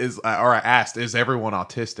 Or I asked, is everyone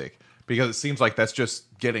autistic? Because it seems like that's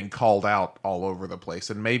just getting called out all over the place.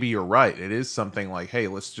 And maybe you're right. It is something like, hey,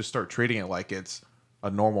 let's just start treating it like it's a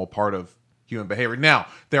normal part of human behavior. Now,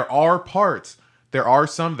 there are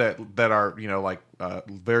some that are, you know, like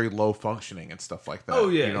very low functioning and stuff like that. Oh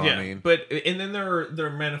yeah, you know what I mean? But and then there are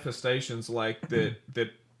manifestations like that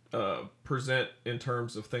present in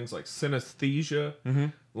terms of things like synesthesia,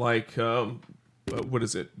 like what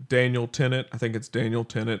is it? Daniel Tennant. I think it's Daniel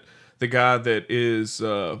Tennant, the guy that is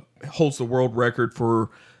holds the world record for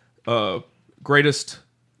greatest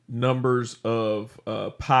numbers of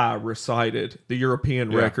pi recited, the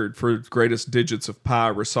European record for greatest digits of pi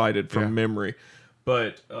recited from memory.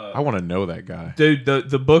 But I want to know that guy. dude,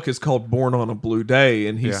 the book is called Born on a Blue Day,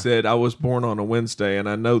 and he said, I was born on a Wednesday, and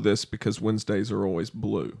I know this because Wednesdays are always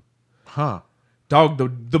blue. Huh. Dog,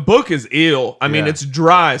 the book is ill. I mean, it's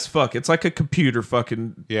dry as fuck. It's like a computer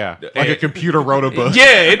fucking... Yeah. Like a computer wrote a book.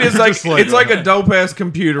 Yeah, it is like, Just like- it's like a dope-ass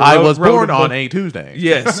computer. I was wrote born a on book. a Tuesday.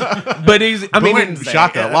 Yes. But he's... I mean... Wednesday,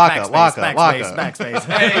 shaka, laka, laka, laka.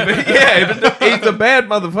 backspace. He's a bad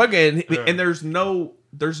motherfucker. And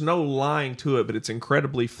there's no lying to it, but it's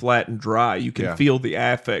incredibly flat and dry. You can feel the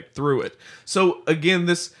affect through it. So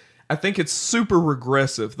again, I think it's super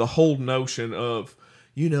regressive, the whole notion of,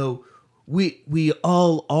 you know, we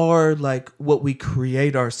all are like what we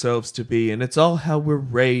create ourselves to be, and it's all how we're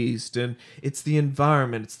raised, and it's the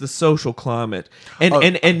environment, it's the social climate,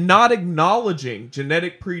 and not acknowledging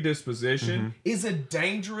genetic predisposition is a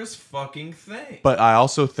dangerous fucking thing. But I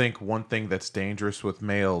also think one thing that's dangerous with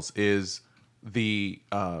males is the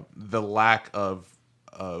lack of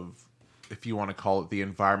if you want to call it the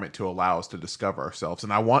environment to allow us to discover ourselves.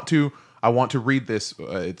 And I want to read this.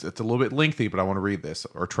 It's a little bit lengthy, but I want to read this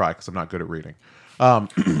or try because I'm not good at reading.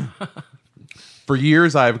 For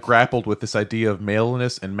years, I have grappled with this idea of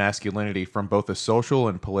maleness and masculinity from both a social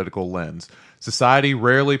and political lens. Society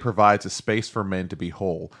rarely provides a space for men to be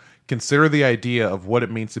whole. Consider the idea of what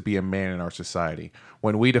it means to be a man in our society.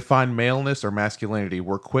 When we define maleness or masculinity,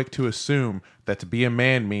 we're quick to assume that to be a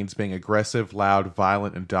man means being aggressive, loud,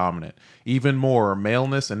 violent, and dominant. Even more,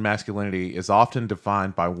 maleness and masculinity is often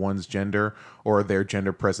defined by one's gender or their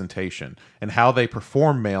gender presentation and how they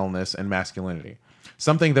perform maleness and masculinity.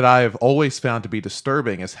 Something that I have always found to be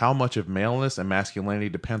disturbing is how much of maleness and masculinity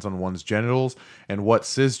depends on one's genitals and what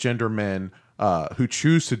cisgender men who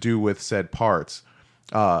choose to do with said parts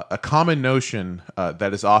A common notion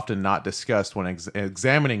that is often not discussed when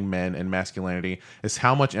examining men and masculinity is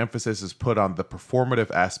how much emphasis is put on the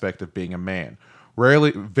performative aspect of being a man.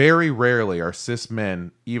 Very rarely are cis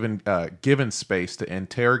men even given space to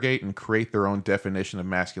interrogate and create their own definition of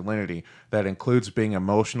masculinity that includes being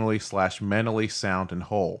emotionally/mentally sound and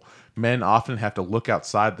whole. Men often have to look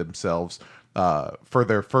outside themselves for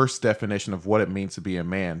their first definition of what it means to be a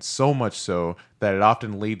man, so much so that it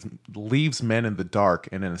often leaves men in the dark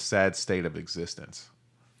and in a sad state of existence.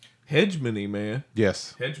 Hegemony, man.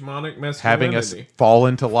 Yes. Hegemonic masculinity. Having us fall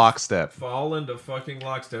into lockstep. Fall into fucking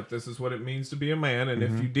lockstep. This is what it means to be a man, and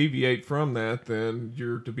if you deviate from that, then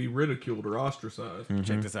you're to be ridiculed or ostracized.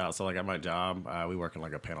 Check this out. So, like, at my job, we work in,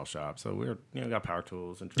 like, a panel shop. So, we're, got power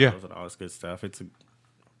tools and drills and all this good stuff. It's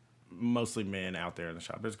mostly men out there in the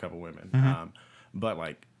shop. There's a couple women. But,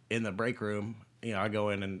 like, in the break room, I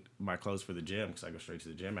go in and my clothes for the gym because I go straight to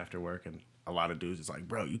the gym after work, and a lot of dudes is like,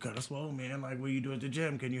 bro, you kind of slow, man. Like, what do you do at the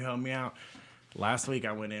gym? Can you help me out? Last week,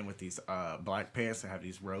 I went in with these black pants that have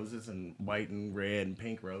these roses and white and red and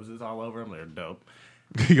pink roses all over them. They're dope.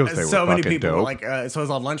 So many people. Dope. Like, so it was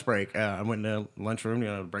on lunch break. I went to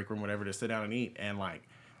lunchroom, break room, whatever, to sit down and eat. And, like,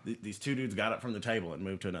 these two dudes got up from the table and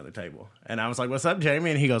moved to another table. And I was like, what's up, Jamie?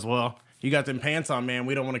 And he goes, well, you got them pants on, man.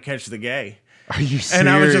 We don't want to catch the gay. Are you serious? And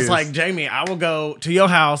I was just like, Jamie, I will go to your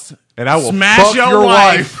house and I will smash fuck your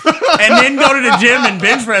wife. and then go to the gym and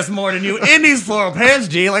bench press more than you in these floral pants,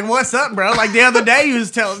 G. Like, what's up, bro? Like, the other day, you was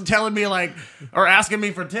telling me, like, or asking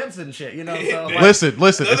me for tips and shit, So, like,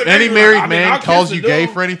 listen. If any married man calls you gay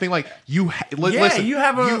for anything, like, listen, you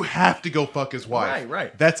have to go fuck his wife.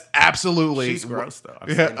 Right. That's absolutely. She's gross, though.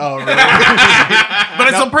 Yeah. Oh, really? But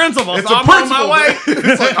it's a principle. It's so a I'm principle. on my way.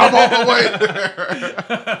 It's like, I'm on my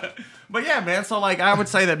way. But yeah, man. So, like, I would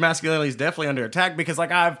say that masculinity is definitely under attack because,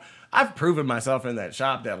 like, I've proven myself in that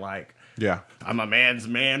shop that, like, yeah, I'm a man's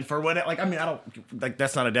man for what. Like, I mean, I don't like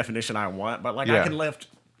that's not a definition I want, but like, I can lift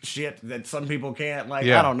shit that some people can't. Like,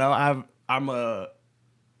 I don't know. I'm a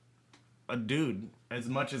dude as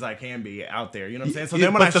much as I can be out there. You know what I'm saying? So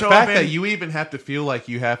then when I show up, that you even have to feel like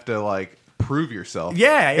you have to like prove yourself.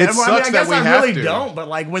 Yeah, it sucks I guess that we I really have to. don't. But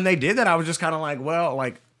like when they did that, I was just kind of like, well,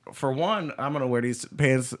 like. For one, I'm gonna wear these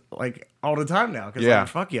pants like all the time now because like,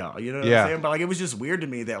 fuck y'all, you know what I'm saying? But like it was just weird to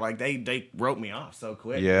me that like they wrote me off so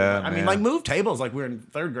quick. Yeah, I mean, like move tables like we're in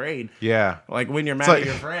third grade. Yeah, like when you're mad at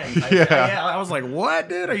your friend. Like, I was like, what,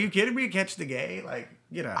 dude? Are you kidding me? Catch the gay? Like,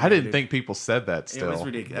 I didn't think people said that. Still, it was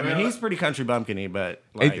ridiculous. I mean, he's pretty country bumpkin-y, but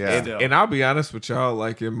like, and I'll be honest with y'all,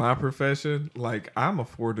 like in my profession, like I'm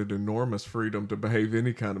afforded enormous freedom to behave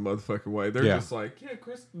any kind of motherfucking way. They're just like, yeah,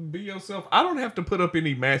 Kris, be yourself. I don't have to put up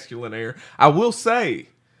any masculine air. I will say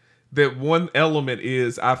that one element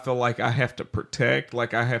is I feel like I have to protect,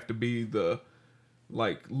 like I have to be the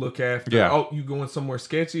look after. Yeah. Oh, you going somewhere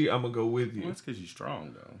sketchy? I'm gonna go with you. Well, that's because you're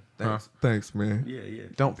strong, though. Thanks, man. Yeah.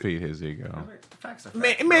 Don't feed his ego. Facts are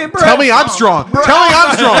facts, Man, bro. Tell me I'm strong. Tell me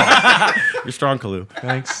I'm strong. You're strong, Kalu.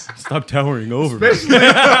 Thanks. Stop towering over me. Especially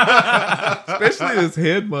his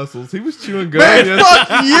head muscles. He was chewing gum. Man, fuck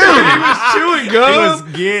you. He was chewing gum. He was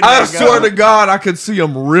getting I that swear gum. to God, I could see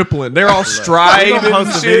them rippling. They're all striated We gonna and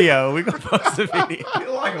post a shit. video. We gonna post a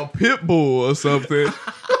video. Like a pit bull or something.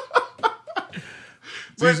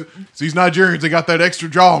 These Nigerians, they got that extra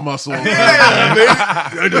jaw muscle.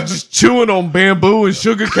 They're just chewing on bamboo and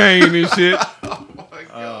sugar cane and shit. Oh my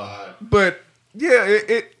God. But yeah,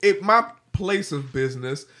 it my place of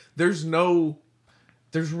business, there's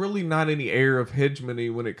really not any air of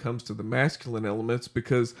hegemony when it comes to the masculine elements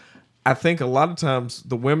because I think a lot of times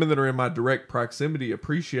the women that are in my direct proximity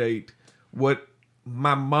appreciate what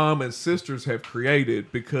my mom and sisters have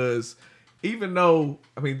created because even though,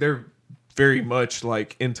 I mean, they're very much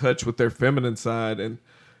like in touch with their feminine side and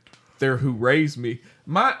they're who raised me.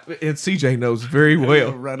 And CJ knows very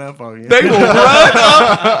well. Run up on you. They will run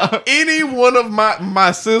up. Any one of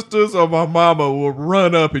my sisters or my mama will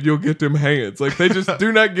run up and you'll get them hands. Like they just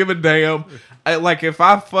do not give a damn. Like if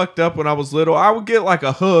I fucked up when I was little, I would get like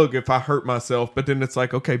a hug if I hurt myself. But then it's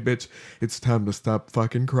like, okay, bitch, it's time to stop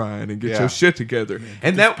fucking crying and get your shit together.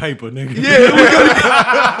 And that paper, nigga. Yeah, we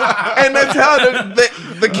gotta, and that's how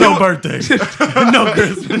the No birthdays. No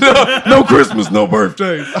Christmas. no Christmas, no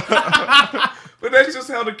birthdays. But that's just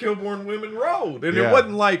how the Kilborn women rolled. And it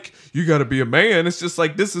wasn't like, you got to be a man. It's just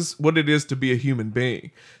like, this is what it is to be a human being.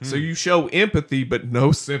 So you show empathy, but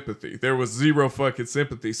no sympathy. There was zero fucking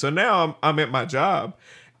sympathy. So now I'm at my job,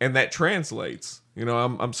 and that translates. You know,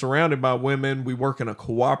 I'm surrounded by women. We work in a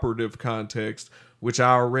cooperative context, which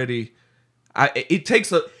I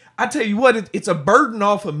tell you what, it's a burden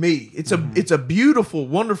off of me. It's a beautiful,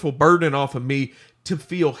 wonderful burden off of me to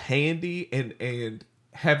feel handy and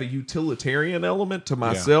have a utilitarian element to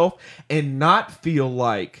myself and not feel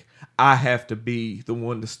like I have to be the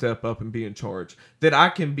one to step up and be in charge. That I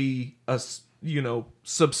can be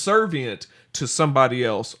subservient to somebody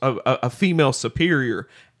else, a female superior,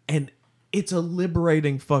 and it's a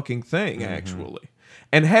liberating fucking thing, actually.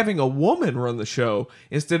 And having a woman run the show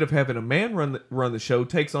instead of having a man run the show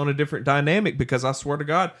takes on a different dynamic, because I swear to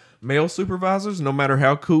God, male supervisors, no matter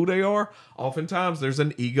how cool they are, oftentimes there's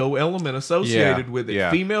an ego element associated with it.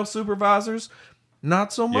 Yeah. Female supervisors,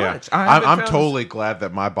 not so much. I'm totally glad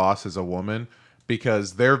that my boss is a woman,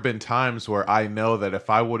 because there have been times where I know that if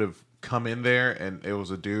I would have come in there and it was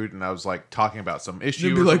a dude and I was like talking about some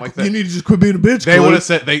issue or something like that, you need to just quit being a bitch. they would have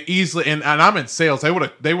said, they easily, and I'm in sales, they would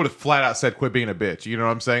have flat out said, quit being a bitch. You know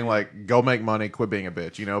what I'm saying? Like, go make money, quit being a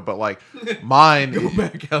bitch, but like mine, Go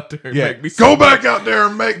back out there and yeah, make me go some back out there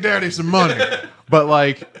and make daddy some money. But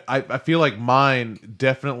like, I feel like mine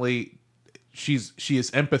definitely, she is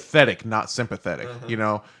empathetic, not sympathetic,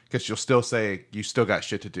 because she'll still say, you still got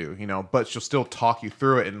shit to do, but she'll still talk you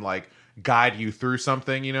through it and like guide you through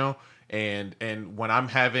something, And when I'm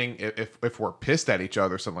having, if we're pissed at each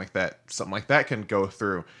other, something like that can go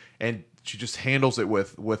through, and she just handles it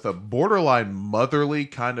with a borderline motherly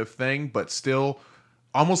kind of thing, but still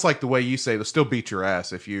almost like the way you say, they'll still beat your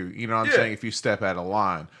ass if you know what I'm saying, if you step out of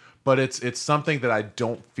line. But it's something that I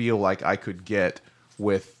don't feel like I could get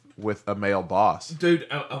with a male boss. Dude,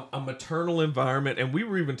 a maternal environment, and we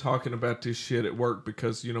were even talking about this shit at work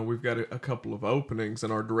because, we've got a couple of openings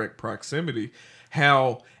in our direct proximity,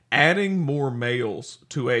 how adding more males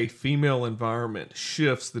to a female environment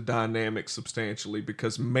shifts the dynamic substantially,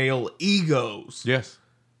 because male egos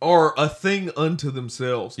are a thing unto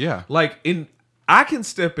themselves. Yeah. Like, I can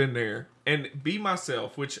step in there and be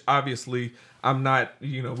myself, which obviously I'm not,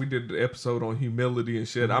 we did the episode on humility and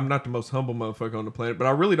shit. I'm not the most humble motherfucker on the planet, but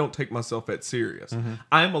I really don't take myself that serious.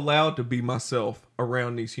 I'm allowed to be myself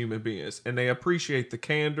around these human beings, and they appreciate the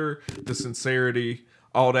candor, the sincerity,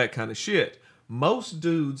 all that kind of shit. Most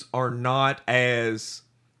dudes are not as,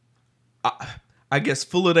 I guess,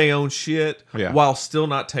 full of their own shit while still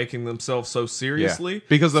not taking themselves so seriously. Yeah.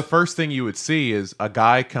 Because the first thing you would see is a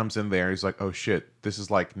guy comes in there, he's like, oh shit, this is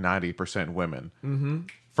like 90% women. Mm-hmm.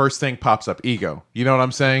 First thing pops up, ego. You know what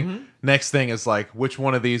I'm saying? Mm-hmm. Next thing is like, which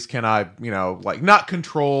one of these can I, like not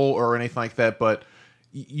control or anything like that, but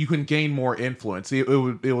you can gain more influence. It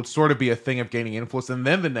would sort of be a thing of gaining influence, and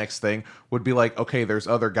then the next thing would be like, okay, there's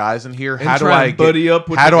other guys in here. How do I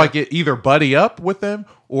get either buddy up with them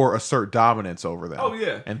or assert dominance over them? Oh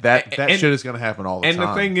yeah, and that shit is gonna happen all the time. And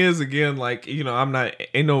the thing is, again, like ain't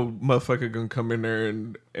no motherfucker gonna come in there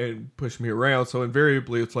and push me around. So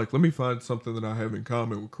invariably, it's like, let me find something that I have in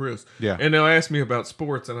common with Kris. Yeah, and they'll ask me about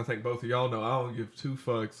sports, and I think both of y'all know I don't give two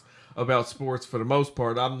fucks about sports for the most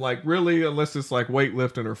part. I'm like, really, unless it's like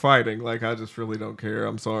weightlifting or fighting, like I just really don't care.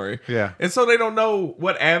 I'm sorry. Yeah. And so they don't know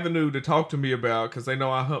what avenue to talk to me about, because they know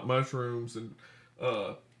I hunt mushrooms and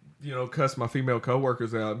cuss my female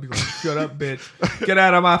coworkers out and be like, shut up, bitch, get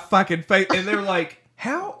out of my fucking face. And they're like,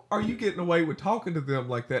 how are you getting away with talking to them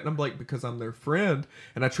like that? And I'm like, because I'm their friend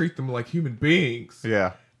and I treat them like human beings.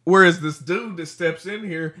 Yeah. Whereas this dude that steps in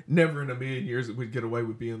here, never in a million years would get away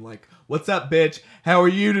with being like, what's up, bitch? How are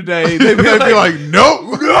you today? They'd be like,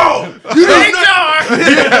 no, you HR!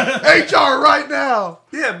 HR right now.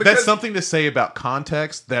 Yeah, because that's something to say about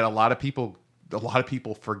context that a lot of people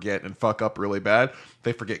forget and fuck up really bad.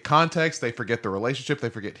 They forget context, they forget the relationship, they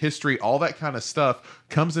forget history. All that kind of stuff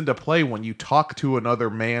comes into play when you talk to another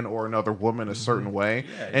man or another woman a certain way.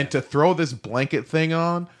 And to throw this blanket thing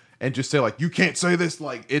on and just say like, you can't say this,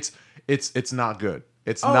 like it's not good.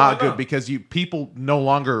 It's not good, because people no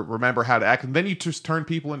longer remember how to act, and then you just turn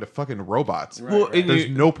people into fucking robots. Well, there's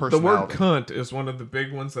no personality. The word cunt is one of the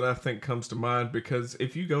big ones that I think comes to mind, because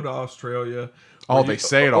if you go to Australia, they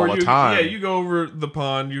say it all the time. Yeah, you go over the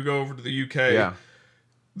pond, you go over to the UK. Yeah.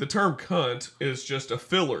 The term cunt is just a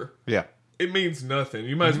filler. Yeah. It means nothing.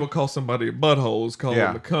 You might as well call somebody a butthole, call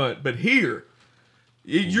them a cunt. But here,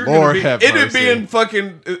 it'd be in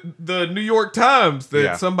fucking the New York Times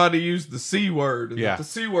that somebody used the C word, and that the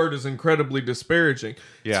C word is incredibly disparaging.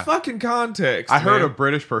 Yeah. It's fucking context. I heard a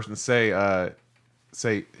British person say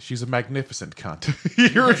she's a magnificent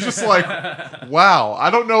cunt. You're just like, wow. I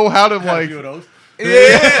don't know how to like. A few of those.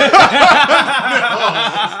 Yeah.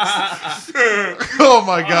 Oh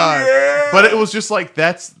my god. Yeah. But it was just like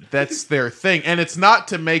that's their thing, and it's not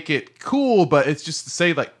to make it cool, but it's just to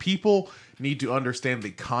say like people need to understand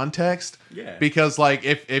the context. Yeah. Because like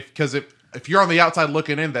if you're on the outside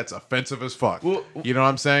looking in, that's offensive as fuck. Well, you know what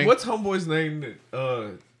I'm saying? What's homeboy's name?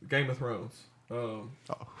 Game of Thrones.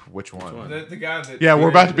 Which one? The guy that Yeah, we're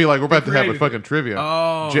about to have a fucking it. trivia.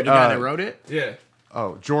 Oh, the guy that wrote it? Yeah.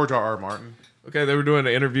 Oh, George R. Martin. Okay, they were doing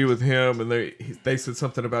an interview with him, and they said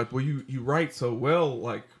something about, well, you write so well,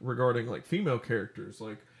 like regarding like female characters,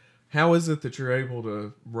 like how is it that you're able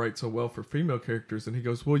to write so well for female characters? And he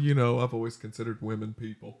goes, well, I've always considered women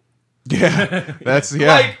people. Yeah, that's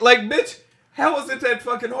like bitch. How is it that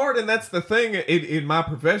fucking hard? And that's the thing in my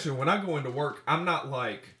profession. When I go into work, I'm not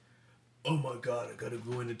like, oh my God, I gotta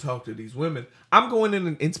go in and talk to these women. I'm going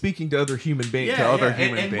in and speaking to other human beings.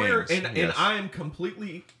 And I am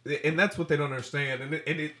completely, and that's what they don't understand.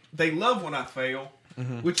 And they love when I fail,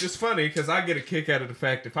 which is funny because I get a kick out of the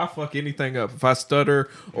fact if I fuck anything up, if I stutter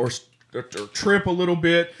or trip a little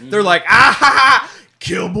bit, they're like,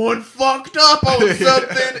 Kilborn fucked up on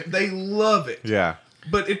something. They love it. Yeah.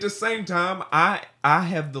 But at the same time, I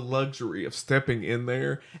have the luxury of stepping in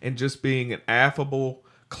there and just being an affable,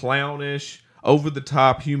 clownish,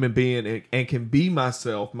 over-the-top human being and can be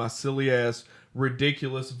myself, my silly-ass,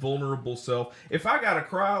 ridiculous, vulnerable self. If I gotta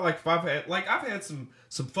cry, I've had some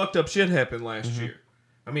fucked up shit happen last year.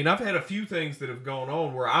 I mean, I've had a few things that have gone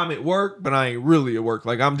on where I'm at work, but I ain't really at work.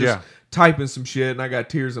 Like, I'm just typing some shit and I got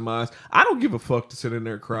tears in my eyes. I don't give a fuck to sit in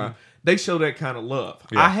there and cry. They show that kind of love.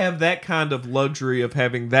 Yeah. I have that kind of luxury of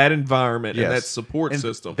having that environment and that support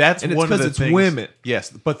system. That's and one of the it's things, women. Yes,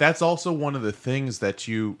 but that's also one of the things that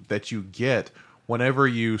you get whenever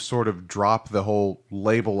you sort of drop the whole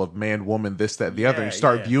label of man, woman, this, that, the other. You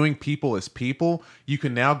start viewing people as people. You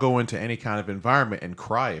can now go into any kind of environment and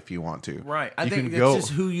cry if you want to. Right. I think that's just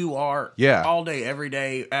who you are. Yeah. All day, every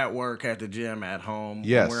day, at work, at the gym, at home.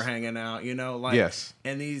 Yes. When we're hanging out. Yes.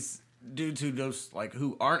 And these dudes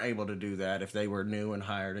who aren't able to do that if they were new and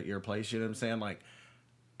hired at your place, you know what I'm saying? Like,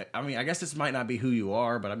 I mean, I guess this might not be who you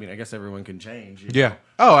are, but I mean, I guess everyone can change. You know?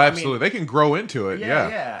 Oh, absolutely. They can grow into it.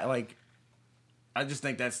 Yeah. Like, I just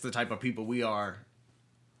think that's the type of people we are,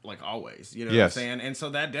 like, always. You know what I'm saying? And so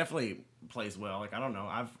that definitely plays well. Like, I don't know.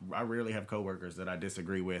 I rarely have coworkers that I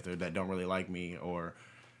disagree with or that don't really like me or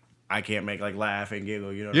I can't make, like, laugh and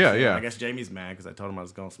giggle. You know what I'm saying? Yeah. I guess Jamie's mad because I told him I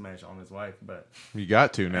was going to smash on his wife. But you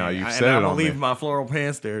got to now. You've said it I'm on going to leave my floral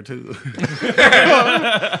pants there, too.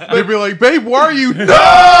 They'd be like, babe, why are you... No!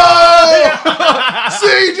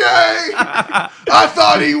 CJ! I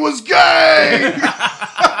thought he was gay!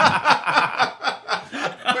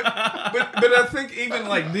 But I think even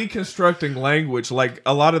like deconstructing language, like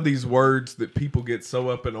a lot of these words that people get so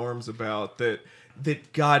up in arms about that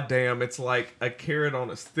goddamn, it's like a carrot on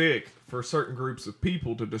a stick for certain groups of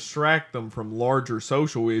people to distract them from larger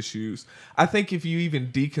social issues. I think if you even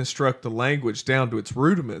deconstruct the language down to its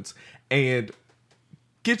rudiments and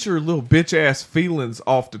get your little bitch ass feelings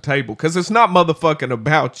off the table, because it's not motherfucking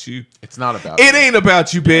about you. It's not about it. Ain't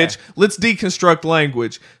about you, bitch. Yeah. Let's deconstruct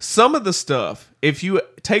language. Some of the stuff, if you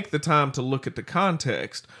take the time to look at the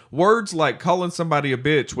context, words like calling somebody a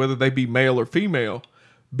bitch, whether they be male or female,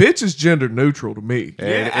 bitch is gender neutral to me.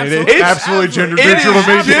 Yeah, it is absolutely gender neutral to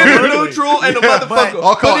me. It is gender neutral, and the motherfucker.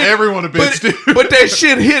 I'll call everyone a bitch, dude. But that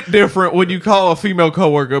shit hit different when you call a female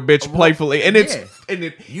coworker a bitch playfully, and it's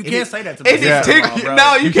you can't say that to me.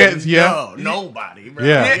 No, you can't. No, nobody. Bro.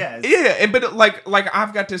 Yeah. But like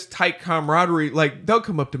I've got this tight camaraderie. Like they'll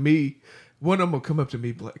come up to me. One of them will come up to me,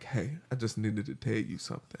 and be like, "Hey, I just needed to tell you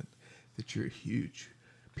something. That you're a huge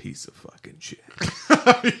piece of fucking shit."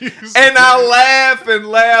 And I laugh,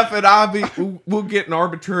 and we'll get in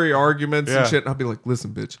arbitrary arguments and shit. And I'll be like,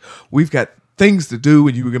 "Listen, bitch, we've got things to do,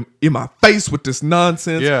 and you in my face with this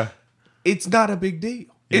nonsense." Yeah, it's not a big deal.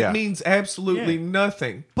 It means absolutely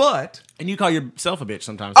nothing. And you call yourself a bitch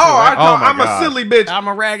sometimes. Too, right? I'm a silly bitch. I'm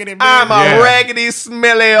a raggedy bitch. I'm a raggedy,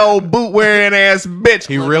 smelly old boot wearing ass bitch.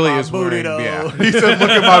 He really is wearing. Yeah. He said, "Look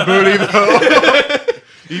at my booty, though."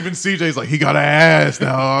 Even CJ's like, he got an ass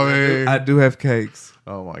now. I mean, I do have cakes.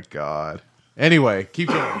 Oh my god. Anyway, keep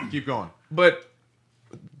going. But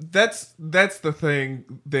that's the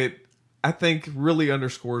thing that I think really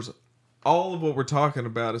underscores all of what we're talking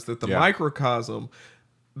about is that the microcosm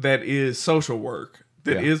that is social work,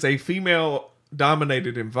 that is a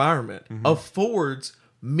female-dominated environment, affords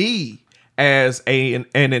me as an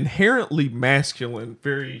inherently masculine,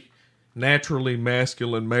 very naturally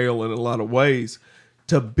masculine male in a lot of ways,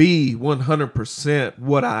 to be 100%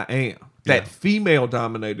 what I am. That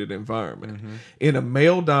female-dominated environment. In a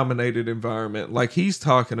male-dominated environment, like he's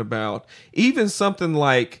talking about, even something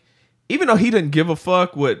like, even though he didn't give a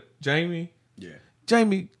fuck what Jamie... Yeah.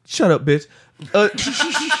 Jamie, shut up, bitch.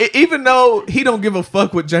 Even though he don't give a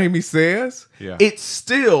fuck what Jamie says, it's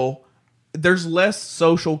still there's less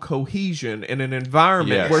social cohesion in an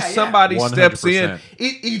environment Yes. where Yeah, somebody steps in. 100%.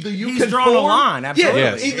 Either you He's conform, drawn a line, absolutely.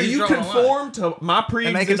 Yes. either He's you drawn a line. conform to my And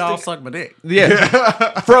pre-existing, they can all suck my dick.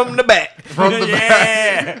 from the back. From the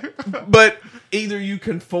Yeah. But either you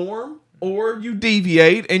conform or you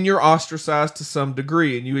deviate and you're ostracized to some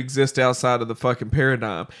degree and you exist outside of the fucking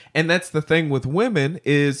paradigm. And that's the thing with women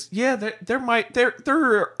is, there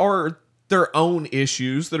are their own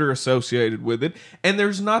issues that are associated with it. And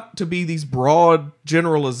there's not to be these broad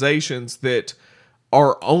generalizations that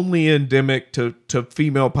are only endemic to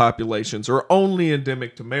female populations or only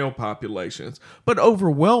endemic to male populations. But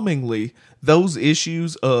overwhelmingly, those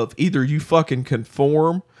issues of either you fucking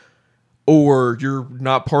conform or you're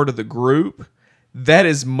not part of the group, that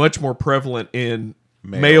is much more prevalent in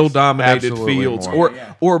male-dominated Absolutely fields, more.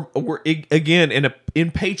 or again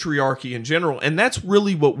in patriarchy in general, and that's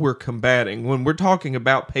really what we're combating when we're talking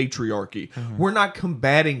about patriarchy. We're not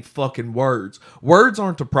combating fucking words. Words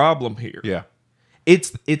aren't a problem here. Yeah.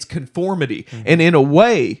 It's conformity, and in a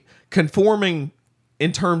way, conforming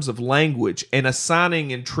in terms of language and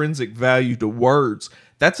assigning intrinsic value to words.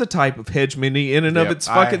 That's a type of hegemony in and of its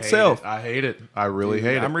fucking self. I hate it. I really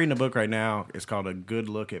hate it. I'm reading a book right now. It's called A Good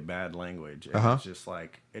Look at Bad Language. And it's just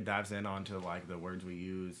like, it dives in onto like the words we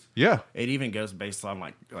use. Yeah. It even goes based on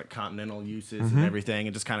like continental uses and everything.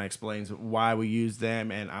 It just kind of explains why we use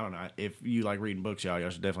them. And I don't know, if you like reading books, y'all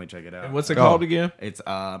should definitely check it out. And what's it called again? It's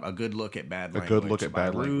A Good Look at Bad Language. Good Look at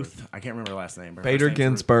by Bad Ruth. Language. I can't remember her last name. But her Bader first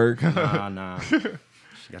name's Ginsburg. Ruth. Nah.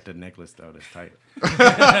 She got the necklace though. That's tight.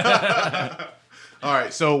 All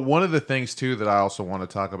right, so one of the things too that I also want to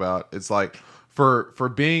talk about is like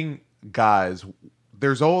for being guys,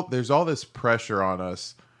 there's all this pressure on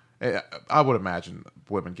us. I would imagine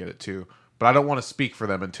women get it too, but I don't want to speak for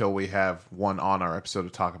them until we have one on our episode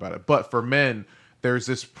to talk about it. But for men, there's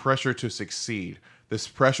this pressure to succeed, this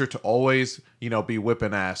pressure to always, be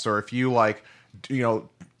whipping ass, or if you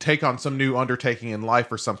take on some new undertaking in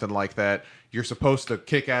life or something like that, you're supposed to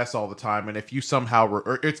kick ass all the time, and if you somehow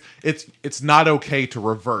it's not okay to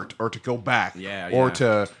revert or to go back, or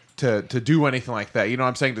to do anything like that. You know what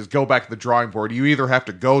I'm saying? Just go back to the drawing board. You either have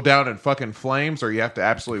to go down in fucking flames or you have to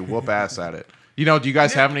absolutely whoop ass at it. Do you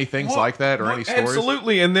guys have any things like that or any stories?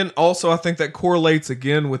 Absolutely, and then also I think that correlates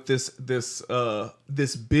again with this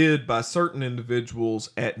bid by certain individuals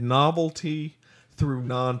at novelty through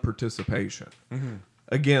non-participation.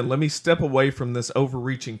 Again, let me step away from this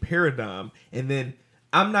overreaching paradigm, and then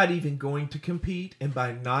I'm not even going to compete, and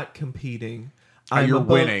by not competing,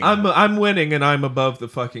 winning. I'm winning, and I'm above the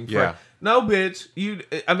fucking fray. Yeah. No, bitch.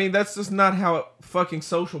 That's just not how fucking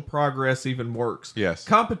social progress even works. Yes.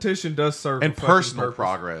 Competition does serve And a fucking personal purpose.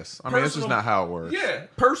 progress. This is not how it works. Yeah,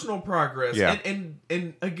 personal progress. Yeah.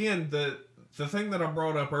 And again, the thing that I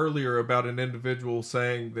brought up earlier about an individual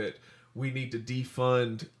saying that we need to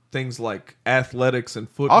defund things like athletics and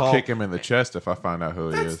football. I'll kick him in the chest if I find out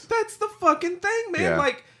who he is. That's the fucking thing, man. Yeah.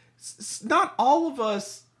 Like, not all of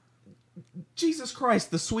us. Jesus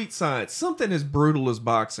Christ, the sweet science. Something as brutal as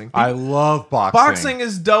boxing. I love boxing. Boxing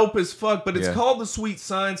is dope as fuck, but it's Yeah. called the sweet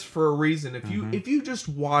science for a reason. If you just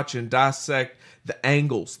watch and dissect the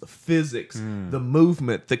angles, the physics, the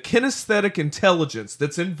movement, the kinesthetic intelligence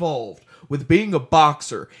that's involved with being a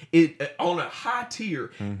boxer, it on a high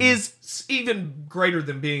tier is even greater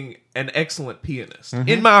than being an excellent pianist.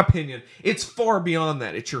 In my opinion, it's far beyond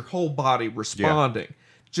that. It's your whole body responding.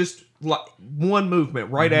 Just like one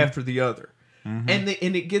movement right after the other. And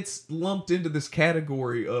it gets lumped into this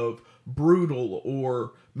category of brutal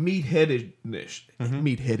or meatheadedness.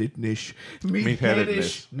 Meatheadedness.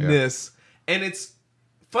 And it's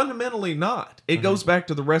fundamentally not. It goes back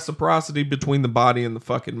to the reciprocity between the body and the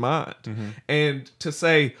fucking mind. And to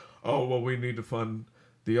say, oh, well, we need to fund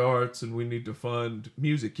the arts and we need to fund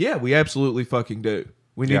music. Yeah, we absolutely fucking do.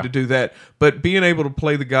 We need to do that. But being able to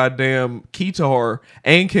play the goddamn guitar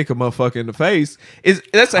and kick a motherfucker in the face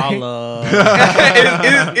that's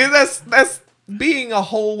being a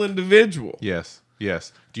whole individual. Yes.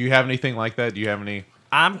 Do you have anything like that? Do you have any?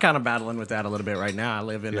 I'm kind of battling with that a little bit right now. I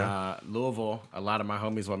live in Louisville. A lot of my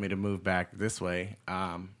homies want me to move back this way.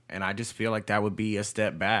 And I just feel like that would be a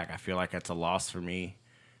step back. I feel like that's a loss for me.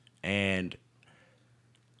 And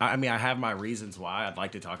I have my reasons why. I'd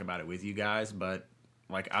like to talk about it with you guys, but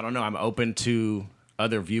I don't know. I'm open to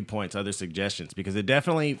other viewpoints, other suggestions, because it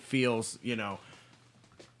definitely feels,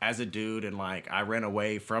 as a dude, and I ran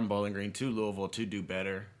away from Bowling Green to Louisville to do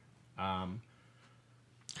better.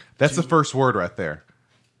 That's the first word right there.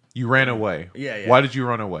 You ran away. Yeah. Why did you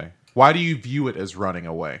run away? Why do you view it as running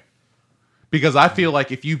away? Because I feel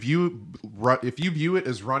like if you view it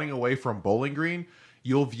as running away from Bowling Green,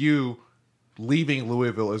 you'll view leaving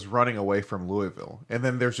Louisville is running away from Louisville, and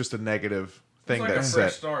then there's just a negative thing It's like that's a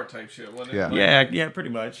fresh set. start type shit, wasn't it? Yeah. Like, Yeah, pretty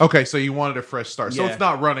much. Okay, so you wanted a fresh start. So Yeah. it's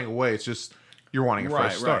not running away. It's just you're wanting a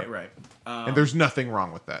fresh start. Right. And there's nothing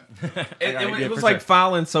wrong with that. It was like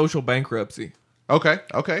filing social bankruptcy. Okay,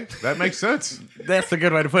 that makes sense. That's a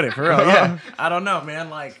good way to put it, for real. Yeah. I don't know, man.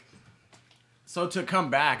 Like, so to come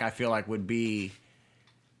back, I feel like would be.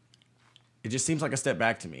 It just seems like a step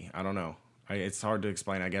back to me. I don't know. It's hard to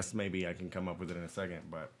explain. I guess maybe I can come up with it in a second,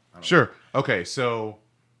 but I don't Sure. Okay, so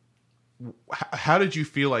how did you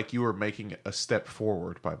feel like you were making a step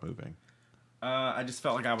forward by moving? I just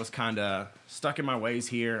felt like I was kind of stuck in my ways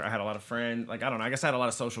here. I had a lot of friends. Like, I don't know. I guess I had a lot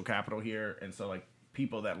of social capital here. And so, like,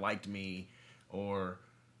 people that liked me or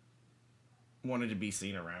wanted to be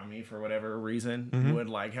seen around me for whatever reason would,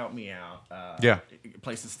 like, help me out.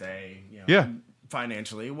 Place to stay,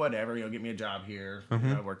 financially, whatever. Get me a job here.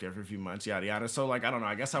 I worked there for a few months, yada, yada. So, like, I don't know.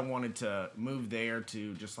 I guess I wanted to move there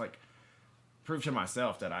to just, like, prove to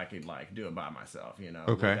myself that I could, like, do it by myself,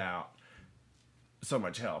 without so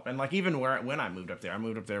much help. And like even when I moved up there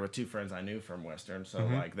with two friends I knew from Western, so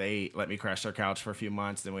like they let me crash their couch for a few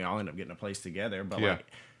months, then we all ended up getting a place together. But like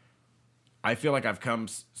I feel like I've come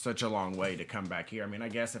such a long way to come back here. I mean, I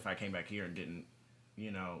guess if I came back here and didn't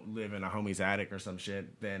live in a homie's attic or some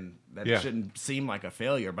shit, then that shouldn't seem like a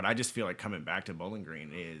failure. But I just feel like coming back to Bowling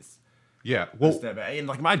Green is a step back. And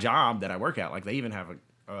like my job that I work at, like they even have a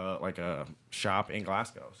shop in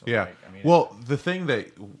Glasgow. So like, I mean, well, the thing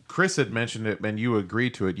that Kris had mentioned it and you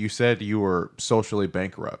agreed to it, you said you were socially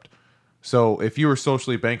bankrupt. So if you were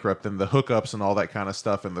socially bankrupt, then the hookups and all that kind of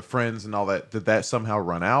stuff and the friends and all that, did that somehow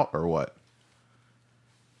run out or what?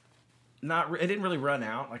 It didn't really run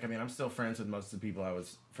out. Like, I mean, I'm still friends with most of the people I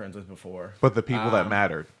was friends with before. But the people that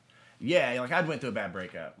mattered. Yeah, like I went through a bad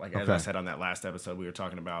breakup. Like as I said on that last episode we were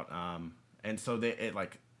talking about. And so it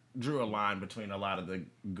like drew a line between a lot of the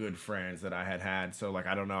good friends that I had. So like,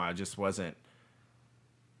 I don't know, I just wasn't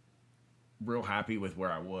real happy with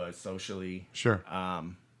where I was socially. Sure.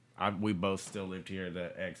 We both still lived here,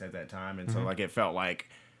 the ex at that time. And so like, it felt like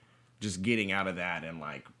just getting out of that and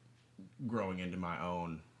like growing into my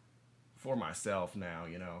own for myself now,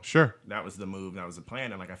 Sure. That was the move. That was the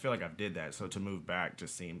plan. And like, I feel like I've did that. So to move back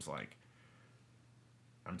just seems like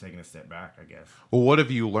I'm taking a step back, I guess. Well, what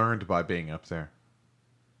have you learned by being up there?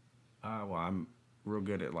 Well, I'm real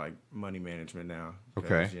good at like money management now.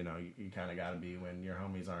 Okay. You kind of got to be when your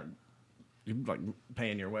homies aren't like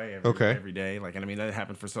paying your way every day. Like, and I mean, that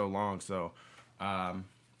happened for so long. So, my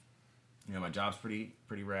job's pretty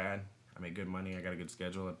rad. I make good money. I got a good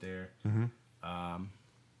schedule up there. I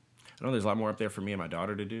know there's a lot more up there for me and my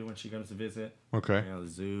daughter to do when she comes to visit. Okay. The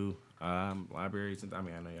zoo, libraries. I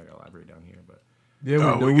mean, I know y'all got a library down here, but.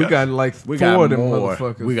 Yeah, we got like four of them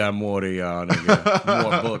motherfuckers. We got more to y'all, nigga.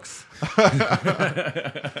 More books.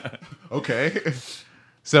 Okay.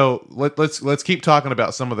 So let's keep talking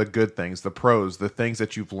about some of the good things, the pros, the things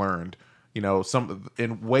that you've learned, some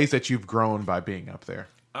in ways that you've grown by being up there.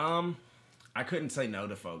 I couldn't say no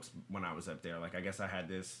to folks when I was up there. Like, I guess I had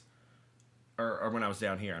this, or when I was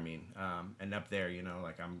down here, I mean, and up there,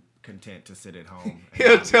 like I'm content to sit at home.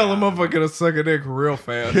 Yeah, tell them I'm gonna suck a dick real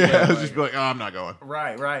fast. Yeah, just be like, oh, I'm not going.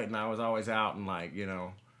 Right. And I was always out and like,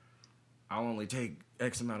 I'll only take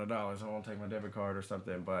X amount of dollars. I won't take my debit card or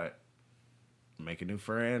something, but make a new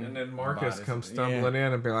friend. And then Marcus comes stumbling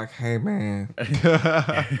in and be like, hey, man.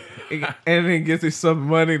 And then gets his some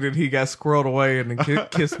money that he got squirreled away and then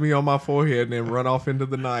kiss me on my forehead and then run off into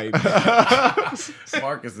the night.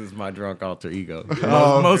 Marcus is my drunk alter ego.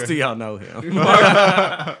 Most of y'all know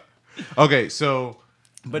him. Okay, so.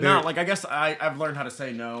 But no, like, I guess I've learned how to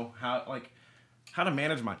say no, how to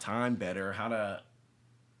manage my time better, how to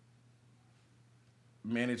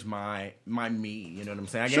manage my me, you know what I'm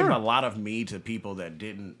saying? I gave a lot of me to people that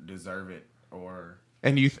didn't deserve it, or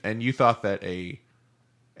and you thought that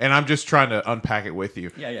and I'm just trying to unpack it with you.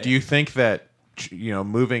 Do you think that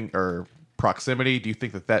moving or proximity, do you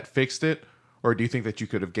think that fixed it, or do you think that you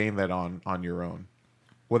could have gained that on your own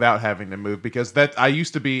without having to move? Because that I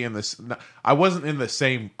used to be in this, I wasn't in the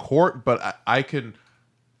same court, but I can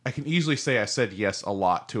easily say I said yes a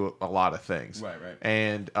lot to a lot of things. Right.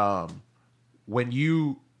 And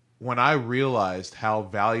when I realized how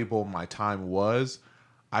valuable my time was,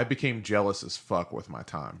 I became jealous as fuck with my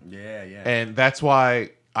time. Yeah. And that's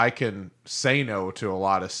why I can say no to a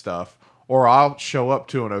lot of stuff, or I'll show up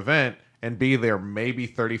to an event and be there maybe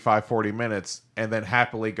 35, 40 minutes and then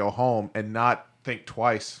happily go home and not think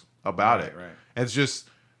twice about it. Right. It's just,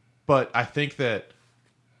 but I think that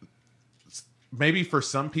maybe for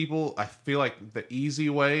some people, I feel like the easy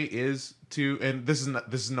way is to, and this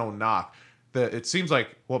is no knock, it seems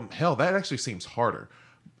like, well, hell, that actually seems harder,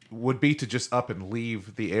 would be to just up and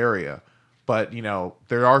leave the area. But, you know,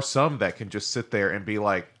 there are some that can just sit there and be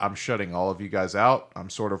like, I'm shutting all of you guys out. I'm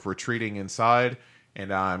sort of retreating inside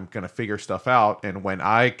and I'm going to figure stuff out. And when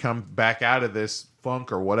I come back out of this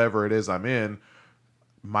funk or whatever it is I'm in,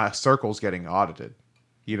 my circle's getting audited.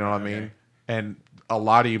 You know what I mean? And a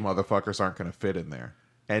lot of you motherfuckers aren't going to fit in there.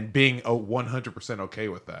 And being 100% okay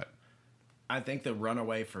with that. I think the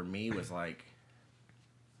runaway for me was like,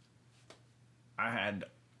 I had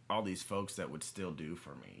all these folks that would still do for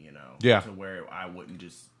me, you know? Yeah. To where I wouldn't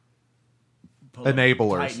just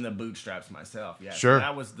enablers. Tighten the bootstraps myself. Yeah. Sure. So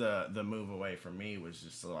that was the move away from me, was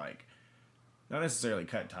just to like, not necessarily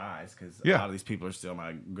cut ties, because a lot of these people are still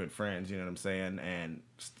my good friends, you know what I'm saying? And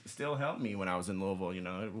still helped me when I was in Louisville, you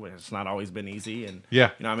know? It's not always been easy. And, you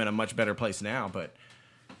know, I'm in a much better place now. But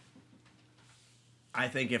I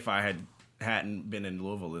think if I hadn't been in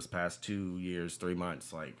Louisville this past 2 years, 3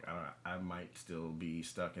 months, like I might still be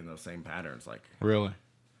stuck in those same patterns. Like, really,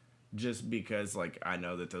 just because like I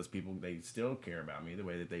know that those people, they still care about me the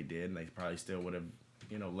way that they did, and they probably still would have,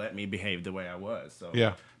 you know, let me behave the way I was. So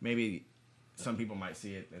maybe some people might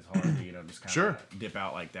see it as hard to, you know, just kind of dip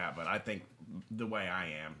out like that. But I think the way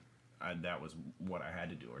I am, that was what I had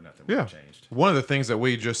to do, or nothing would have changed. One of the things that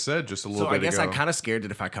we just said just a little bit ago. So I guess I'm kind of scared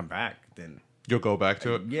that if I come back, then you'll go back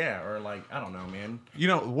to it? Yeah, or like, I don't know, man. You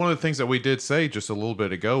know, one of the things that we did say just a little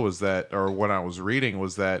bit ago was that, or when I was reading,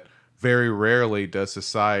 was that very rarely does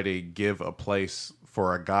society give a place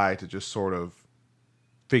for a guy to just sort of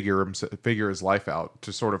figure his life out,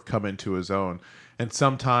 to sort of come into his own. And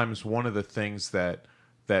sometimes one of the things that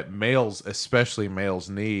males, especially males,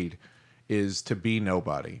 need is to be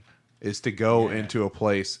nobody, is to go into a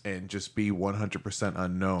place and just be 100%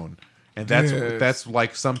 unknown. And that's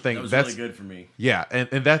like something that's really good for me. Yeah,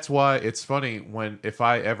 and that's why it's funny if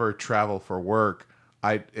I ever travel for work,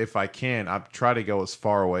 if I can, I try to go as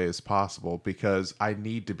far away as possible, because I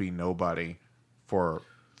need to be nobody for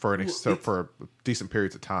decent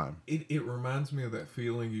periods of time. It reminds me of that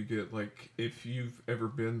feeling you get, like, if you've ever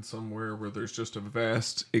been somewhere where there's just a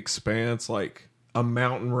vast expanse, like a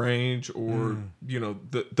mountain range, or you know,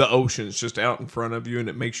 the ocean's just out in front of you, and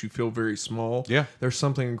it makes you feel very small. Yeah, there's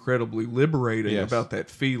something incredibly liberating about that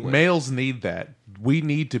feeling. Males need that. We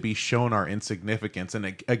need to be shown our insignificance, and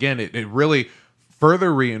again, it really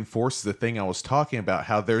further reinforces the thing I was talking about,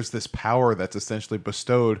 how there's this power that's essentially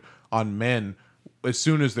bestowed on men as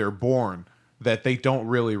soon as they're born that they don't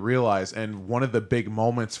really realize. And one of the big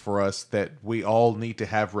moments for us that we all need to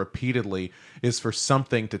have repeatedly is for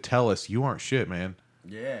something to tell us, you aren't shit, man.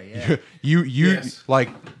 Yeah. You like,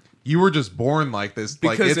 you were just born like this.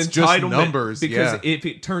 Because like, it's just numbers. Because if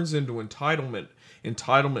it turns into entitlement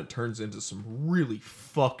turns into some really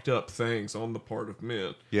fucked up things on the part of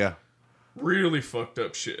men. Yeah. Really fucked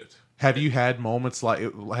up shit. Have you had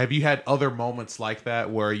other moments like that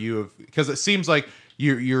where you have, because it seems like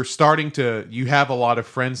you're starting to, you have a lot of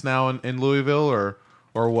friends now in Louisville,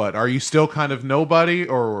 or what? Are you still kind of nobody,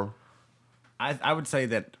 or? I would say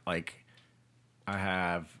that, like, I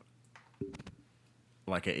have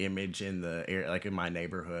like an image in the area, like in my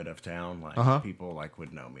neighborhood of town, like people like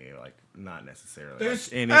would know me, like not necessarily.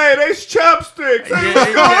 Hey, there's chopsticks. Hey,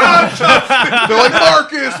 what's going on, chopsticks? They're like,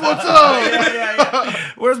 Marcus, what's up?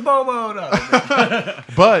 Yeah. Where's Bobo?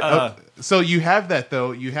 But so you have that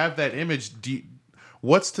though. You have that image.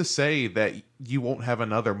 What's to say that you won't have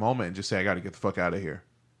another moment and just say, I got to get the fuck out of here?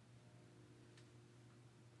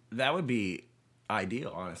 That would be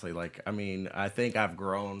ideal, honestly. Like, I mean, I think I've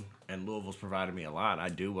grown, and Louisville's provided me a lot. I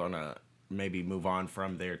do want to maybe move on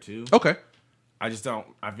from there too. Okay. I just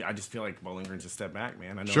feel like Bowling Green's a step back,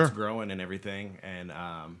 man. I know it's growing and everything, and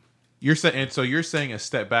you're saying a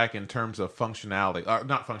step back in terms of functionality,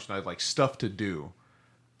 not functionality, like stuff to do.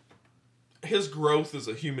 His growth as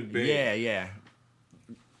a human being. Yeah.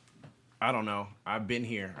 I don't know. I've been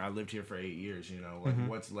here. I lived here for 8 years. You know, like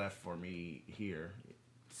what's left for me here?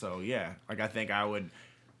 So yeah, like I think I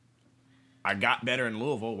got better in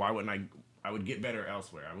Louisville. Why wouldn't I? I would get better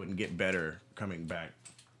elsewhere. I wouldn't get better coming back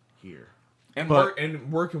here.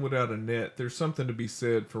 And working without a net, there's something to be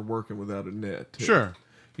said for working without a net too. Sure.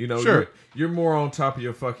 You know, you're more on top of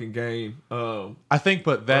your fucking game. I think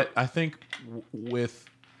with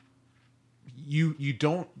you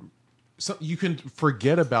don't. So you can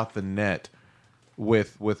forget about the net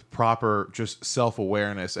with proper just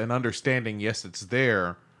self-awareness and understanding. Yes, it's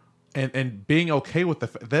there, and being okay with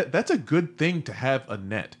that's a good thing to have a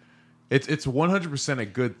net. It's 100% a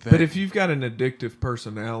good thing. But if you've got an addictive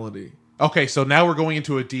personality, Okay, so now we're going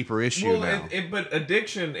into a deeper issue now. But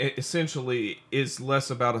addiction essentially is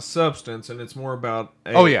less about a substance, and it's more about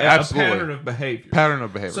a pattern of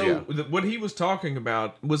behavior. So what he was talking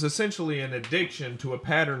about was essentially an addiction to a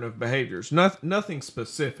pattern of behaviors, nothing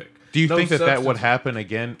specific. Do you think that would happen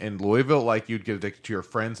again in Louisville? Like you'd get addicted to your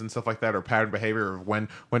friends and stuff like that, or pattern behavior, or when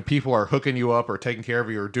people are hooking you up or taking care of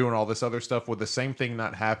you or doing all this other stuff? Would the same thing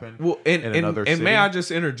not happen in another city? And may I just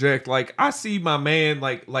interject? Like I see my man,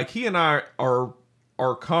 like he and I are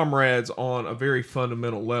comrades on a very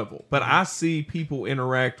fundamental level, but I see people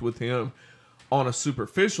interact with him on a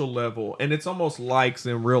superficial level, and it's almost likes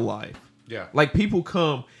in real life. Yeah, like people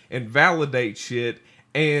come and validate shit,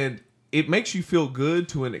 and it makes you feel good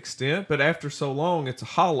to an extent, but after so long, it's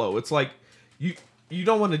hollow. It's like you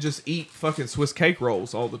don't want to just eat fucking Swiss cake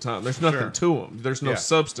rolls all the time. There's nothing to them. There's no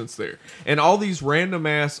substance there. And all these random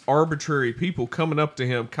ass arbitrary people coming up to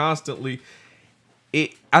him constantly.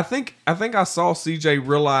 I think I saw CJ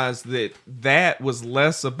realize that was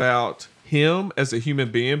less about him as a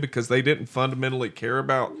human being, because they didn't fundamentally care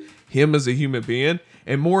about him as a human being,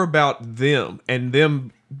 and more about them and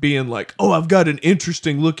them being like, oh, I've got an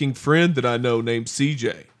interesting looking friend that I know named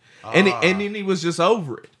CJ. And then he was just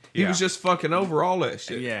over it. He was just fucking over all that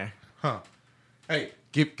shit. Yeah. Huh. Hey,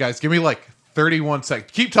 guys, give me like 31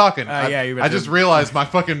 seconds. Keep talking. I just realized my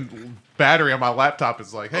fucking battery on my laptop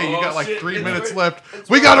is like, hey, you got like 3 minutes left.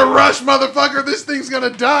 We gotta rush, motherfucker. This thing's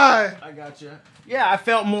gonna die. I gotcha. Yeah, I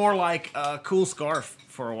felt more like a cool scarf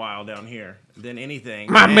for a while down here than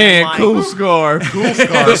anything. My man, like, Cool Scarf. Cool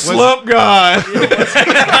Scarf. The slump guy. What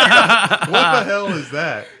the hell is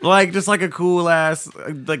that? Like, just like a cool ass,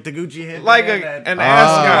 like the Gucci head. Like an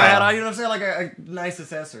ass guy. You know what I'm saying? Like a nice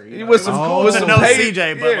accessory. It was cool. With some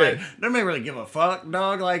CJ, but like, they don't really give a fuck,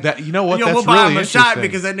 dog. Like, that, you know what? That's we'll buy really him a shot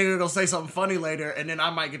because that nigga gonna say something funny later, and then I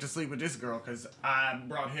might get to sleep with this girl because I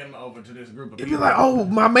brought him over to this group of people. You'd be like, oh,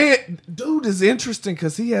 my man, dude is interesting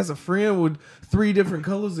because he has a friend with 3 different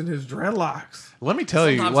colors in his dreadlocks. Let me tell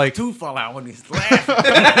Sometimes you, like, 2 fall out when he's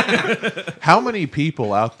laughing. how many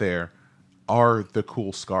people out there are the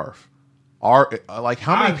cool scarf? How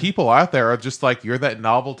many people out there are just like, you're that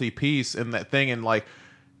novelty piece in that thing, and like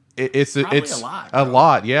it's a lot. A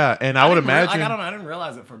lot, yeah. And I would imagine I didn't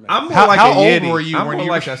realize it for a minute. I'm more like a Yeti. Old were you I'm when more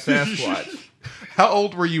you like a Sasquatch. How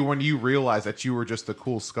old were you when you realized that you were just the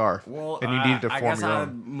cool scarf? Well, and you needed to form your own?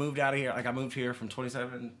 I moved out of here. Like, I moved here from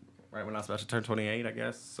 27, right when I was about to turn 28, I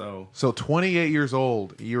guess. So 28 years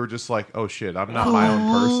old, you were just like, oh shit, I'm not my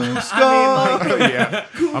own person. Yeah.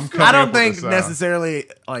 I don't think with necessarily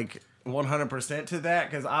like 100% to that,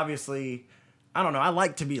 because obviously, I don't know. I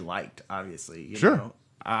like to be liked. Obviously, you know?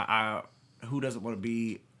 I who doesn't want to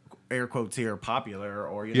be, air quotes here, popular,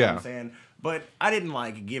 or you know what I'm saying? But I didn't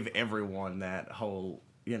like give everyone that whole,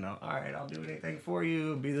 you know, all right, I'll do anything for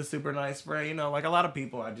you, be the super nice friend. You know, like a lot of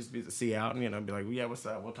people I'd just see out and, you know, be like, well, yeah, what's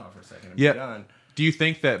up? We'll talk for a second and be done. Do you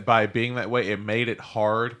think that by being that way, it made it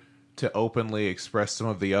hard to openly express some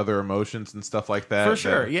of the other emotions and stuff like that? For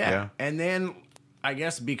sure, yeah. And then I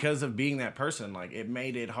guess because of being that person, like, it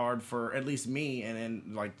made it hard for at least me and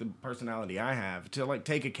then like the personality I have to like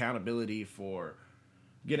take accountability for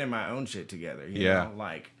getting my own shit together. You know,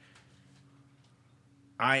 like,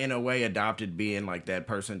 I, in a way, adopted being like that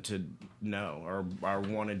person to know, or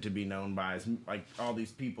wanted to be known by, as like all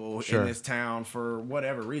these people in this town for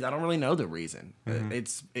whatever reason. I don't really know the reason.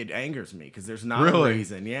 It angers me because there's not a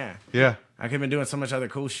reason. Yeah. I could have been doing so much other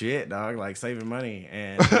cool shit, dog, like saving money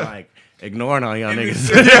and like ignoring all y'all niggas.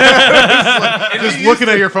 Just looking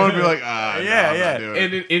at your phone and be like,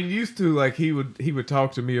 And used to, like, he would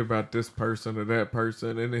talk to me about this person or that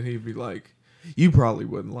person, and then he'd be like, you probably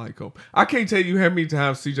wouldn't like him. I can't tell you how many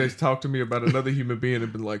times CJ's talked to me about another human being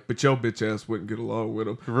and been like, but your bitch ass wouldn't get along with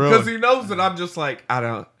him. Because he knows that I'm just like,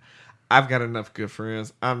 I've got enough good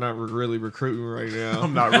friends. I'm not really recruiting right now.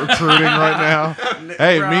 I'm not recruiting right now.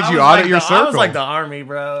 Hey, bro, it means you audit your circle. I was like the army,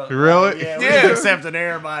 bro. Really? Yeah, we accepted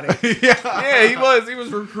everybody. He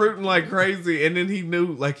was recruiting like crazy. And then he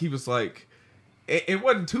knew, like, he was like, it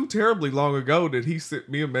wasn't too terribly long ago that he sent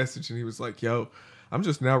me a message and he was like, yo, I'm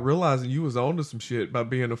just now realizing you was on to some shit by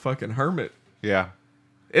being a fucking hermit. Yeah.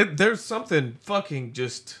 There's something fucking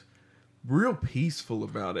just real peaceful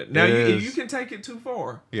about it. Now, you can take it too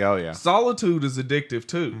far. Yeah. Solitude is addictive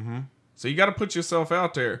too. Mm-hmm. So you got to put yourself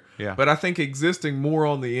out there. Yeah. But I think existing more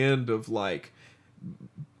on the end of like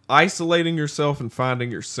isolating yourself and finding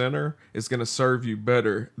your center is going to serve you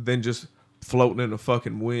better than just floating in a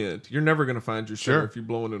fucking wind. You're never going to find your center if you're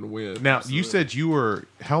blowing in the wind. Now, you said you were,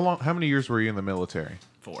 how many years were you in the military?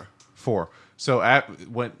 4. So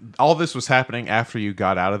when all this was happening after you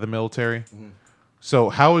got out of the military, so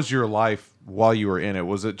how was your life while you were in it?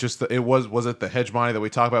 Was it just was it the hegemony that we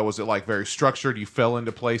talked about? Was it like very structured? You fell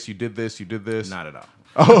into place. You did this. You did this. Not at all.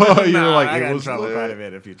 Oh, you were like, I it got was in trouble lit. quite a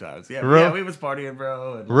bit a few times. Yeah, Really? yeah, we was partying,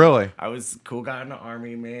 bro. And Really? I was cool guy in the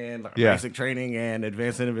army, man. Like, Yeah. Basic training and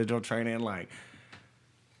advanced individual training. Like,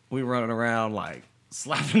 we running around like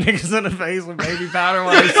slapping niggas in the face with baby powder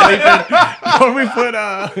while they're sleeping. Or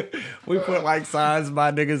we put like signs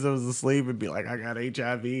by niggas that was asleep and be like, I got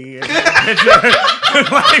HIV. And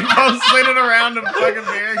like posting it around the fucking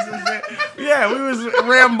barracks and shit. Yeah, we was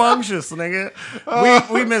rambunctious, nigga.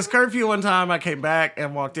 We missed curfew one time. I came back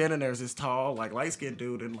and walked in and there was this tall, like light-skinned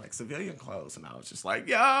dude in like civilian clothes. And I was just like,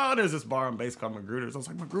 yo, there's this bar and base called Magruder's. I was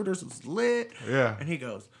like, Magruder's is lit. Yeah. And he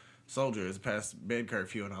goes, soldier, it's past bed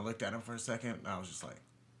curfew. And I looked at him for a second and I was just like,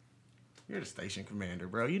 you're the station commander,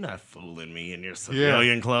 bro. You're not fooling me in your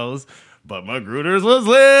civilian clothes. But Magruder's was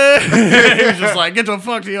lit. He was just like, get the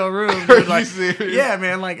fuck to your room. Dude. Like, yeah,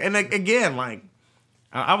 man. Like, and like, again, like,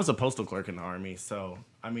 I was a postal clerk in the Army. So,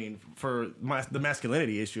 I mean, for the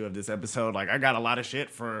masculinity issue of this episode, like, I got a lot of shit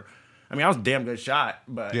for, I mean, I was a damn good shot.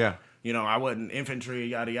 But, Yeah. you know, I wasn't infantry,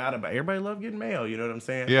 yada, yada. But everybody loved getting mail. You know what I'm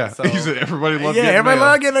saying? Yeah. So, He said everybody loves yeah, getting everybody mail.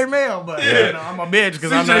 loved getting their mail. But, you know, I'm a bitch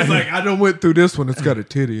because I'm CJ's not. like, I done went through this one. It's got a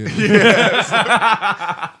titty in it.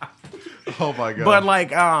 Oh my god. But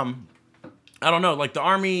like, I don't know. Like the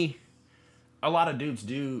Army, a lot of dudes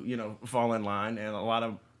do, you know, fall in line, and a lot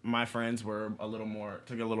of my friends were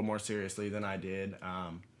took it a little more seriously than I did.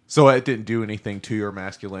 So it didn't do anything to your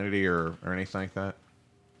masculinity or anything like that?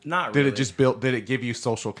 Not Did really. it just did it give you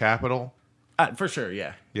social capital? For sure,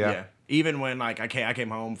 yeah. Yeah. Even when like I came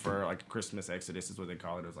home for like Christmas Exodus is what they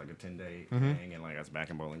call it. It was like a 10-day thing, and like I was back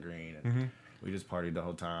in Bowling Green, and we just partied the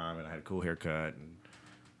whole time, and I had a cool haircut. And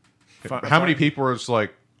How many people were just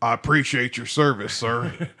like, I appreciate your service,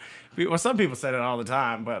 sir? Well, some people said it all the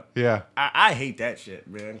time, but Yeah. I hate that shit,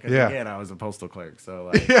 man. Because Yeah. again, I was a postal clerk, so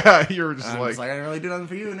like, Yeah, you were just I like, was like, I didn't really do nothing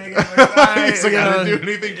for you, nigga. Like, he's like, you I know, didn't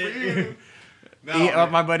do anything for you. No,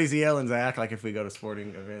 my buddies EL and Zach, like if we go to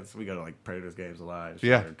sporting events, we go to like Predators games a lot, shit,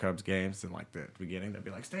 Yeah. or Cubs games, and like the beginning, they'd be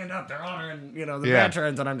like, stand up, they're honoring, you know, the Yeah.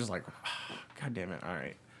 veterans, and I'm just like, oh, God damn it, all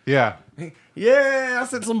right. Yeah. Yeah, I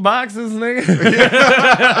sent some boxes, nigga.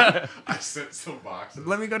 I sent some boxes.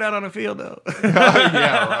 Let me go down on the field though.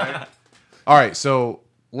 Yeah, right. All right, so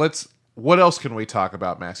what else can we talk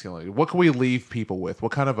about masculinity? What can we leave people with?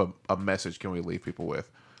 What kind of a message can we leave people with?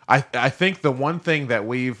 I think the one thing that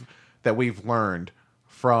we've learned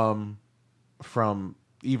from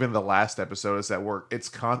even the last episode is that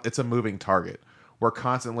it's a moving target. We're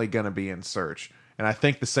constantly going to be in search. And I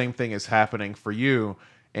think the same thing is happening for you.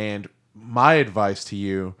 And my advice to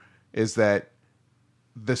you is that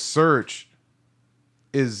the search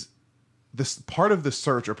is this part of the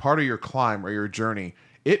search or part of your climb or your journey.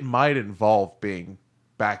 It might involve being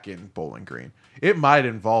back in Bowling Green. It might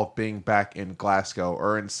involve being back in Glasgow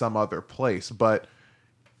or in some other place. But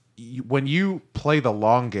when you play the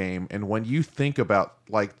long game and when you think about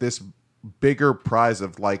like this bigger prize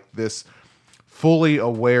of like this fully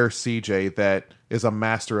aware CJ that is a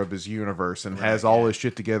master of his universe and has all his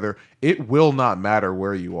shit together, it will not matter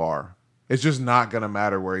where you are. It's just not going to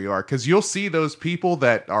matter where you are. Because you'll see those people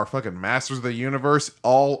that are fucking masters of the universe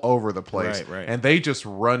all over the place. Right. And they just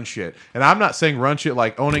run shit. And I'm not saying run shit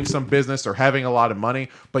like owning some business or having a lot of money,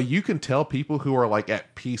 but you can tell people who are like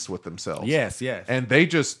at peace with themselves. Yes. And they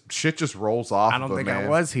shit just rolls off. I don't think I man.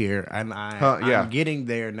 was here, and yeah. I'm getting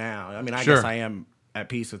there now. I mean, I Sure. guess I am at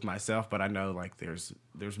peace with myself, but I know like there's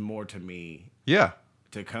more to me Yeah.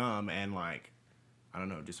 to come, and like I don't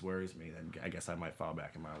know, it just worries me. Then I guess I might fall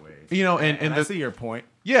back in my ways. You know, and I see your point.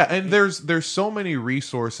 Yeah, and there's so many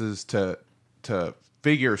resources to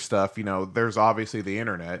figure stuff. You know, there's obviously the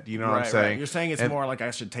internet. You know what I'm saying? Right. You're saying it's more like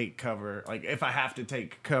I should take cover. Like if I have to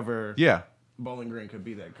take cover, Yeah. Bowling Green could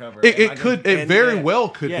be that cover. It very well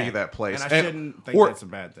could be that place. And I shouldn't think that's a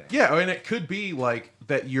bad thing. Yeah, and it could be like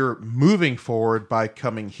that you're moving forward by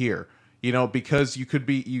coming here. You know, because you could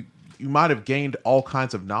be you might have gained all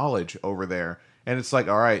kinds of knowledge over there. And it's like,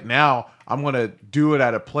 all right, now I'm going to do it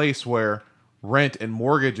at a place where rent and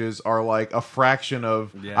mortgages are like a fraction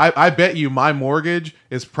of... Yeah. I bet you my mortgage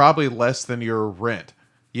is probably less than your rent.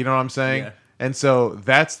 You know what I'm saying? Yeah. And so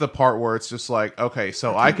that's the part where it's just like, okay,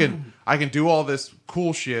 so I can do all this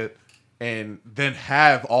cool shit and then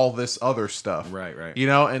have all this other stuff. Right. You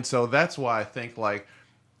know? And so that's why I think like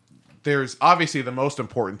there's obviously the most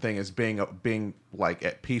important thing is being like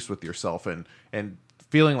at peace with yourself and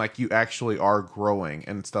feeling like you actually are growing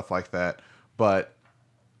and stuff like that. But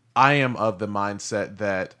I am of the mindset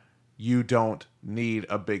that you don't need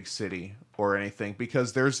a big city or anything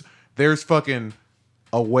because there's fucking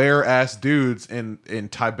aware ass dudes in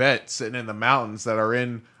Tibet sitting in the mountains that are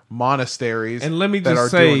in monasteries And let me that just are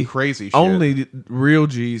say, doing crazy shit. only real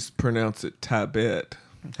G's pronounce it Tibet.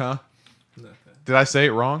 Huh? Did I say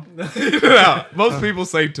it wrong? No, most people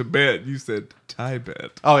say Tibet. You said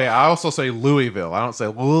Tibet. Oh yeah, I also say Louisville. I don't say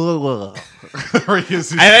Louisville. That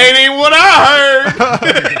ain't even what I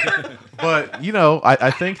heard. But you know,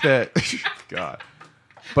 I think that God.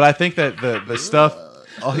 But I think that the stuff,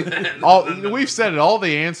 all we've said it. All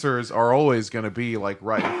the answers are always going to be like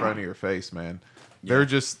right in front of your face, man. They're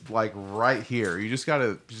just like right here. You just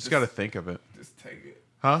gotta think of it. Just take it.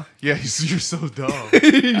 Huh? Yeah, you're so dumb. I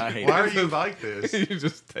hate Why it. are you like this? You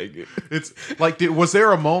just take it. It's like, was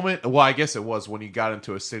there a moment? Well, I guess it was when you got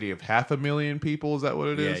into a city of 500,000 people. Is that what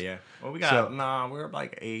it Yeah, is? yeah. Well, we got So- we're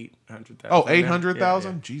like 800,000. Oh, now.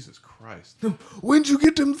 800,000? Yeah, Jesus Christ. When'd you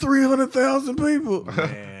get them 300,000 people?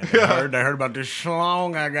 yeah. Man, they heard about this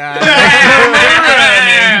schlong I got.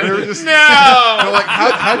 They were just, No. they're like,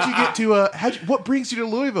 how'd you get to, what brings you to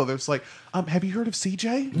Louisville? There's like, have you heard of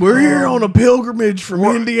CJ? We're here on a pilgrimage from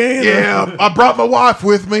Indiana. Yeah, I brought my wife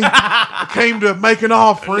with me. I came to make an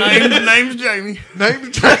offering. Name's Jamie.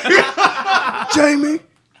 Named Jamie,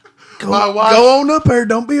 My wife. go on up there.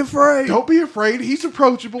 Don't be afraid. Don't be afraid. He's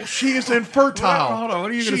approachable. She is infertile. Hold on.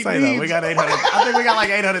 What are you going She to say, though? We needs- got 800. I think we got like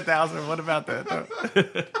 800,000. What about that,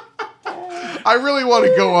 though? I really want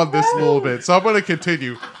to go on this a little bit, so I'm going to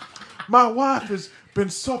continue. My wife has been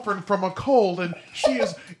suffering from a cold, and she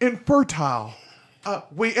is infertile.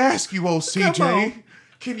 We ask you, CJ,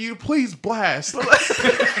 can you please blast?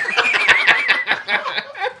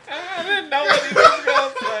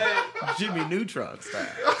 Jimmy Neutron style.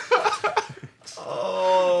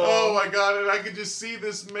 Oh my God, and I could just see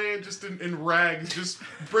this man just in rags, just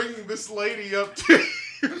bringing this lady up to you.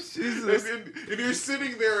 And you're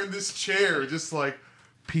sitting there in this chair, just like,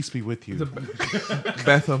 peace be with you.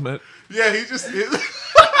 Baphomet. Yeah, he just is.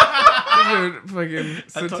 Fucking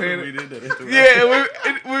satanic. Yeah. Yeah,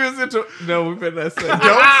 we was into. No, we better not say it. Don't say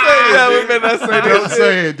it. Yeah, we dude. better not say that. Don't shit.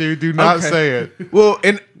 say it, dude. Do not Okay. say it. Well,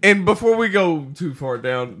 and before we go too far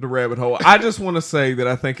down the rabbit hole, I just want to say that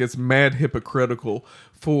I think it's mad hypocritical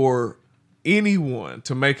for anyone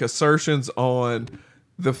to make assertions on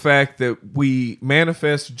the fact that we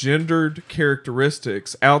manifest gendered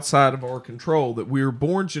characteristics outside of our control, that we are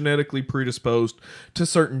born genetically predisposed to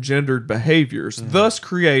certain gendered behaviors, thus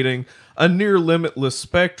creating a near limitless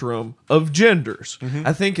spectrum of genders.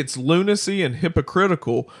 I think it's lunacy and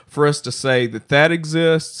hypocritical for us to say that that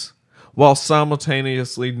exists while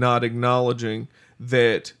simultaneously not acknowledging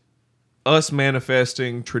that us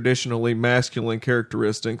manifesting traditionally masculine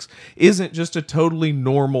characteristics isn't just a totally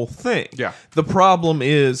normal thing. Yeah. The problem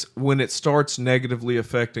is when it starts negatively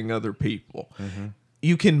affecting other people.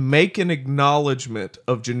 You can make an acknowledgement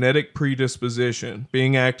of genetic predisposition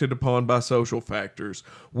being acted upon by social factors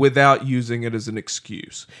without using it as an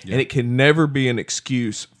excuse. And it can never be an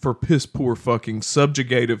excuse for piss poor fucking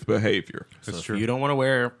subjugative behavior. So if you don't want to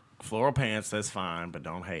wear floral pants, that's fine, but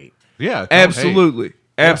don't hate. Yeah, don't Absolutely.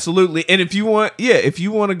 Absolutely. And if you want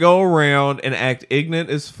to go around and act ignorant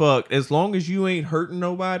as fuck, as long as you ain't hurting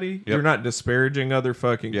nobody, you're not disparaging other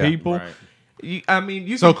fucking people. Right.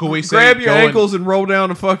 You So can could we say grab your going- ankles and roll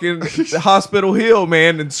down a fucking hospital hill,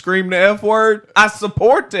 man, and scream the F word. I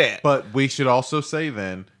support that. But we should also say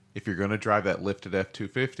then, if you're going to drive that lifted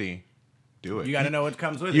F-250, do it. You got to know what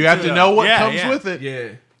comes with it. You have too, to know though. what Yeah, comes yeah. with it. Yeah.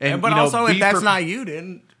 And But you know, also, be if that's pre- not you,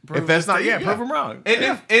 then prove that's not you, prove them wrong.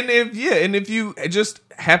 And if you just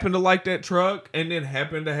happen to like that truck and then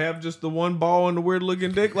happen to have just the one ball and the weird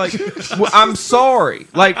looking dick, like well, I'm sorry,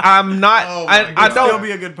 like I'm not. Oh I my God. don't. Still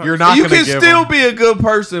be a good person. You're not You gonna can give still them- be a good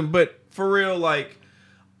person, but for real, like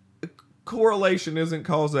correlation isn't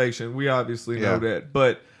causation. We obviously know Yeah. that,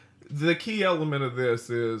 but the key element of this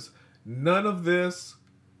is none of this.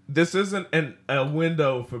 This isn't a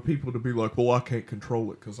window for people to be like, well, I can't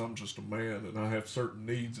control it because I'm just a man and I have certain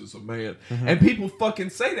needs as a man. And people fucking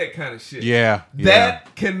say that kind of shit. Yeah.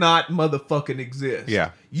 That cannot motherfucking exist.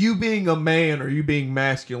 Yeah. You being a man or you being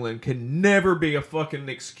masculine can never be a fucking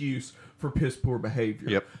excuse for piss poor behavior.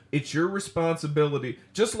 Yep. It's your responsibility.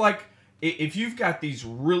 Just like if you've got these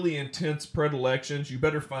really intense predilections, you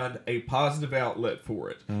better find a positive outlet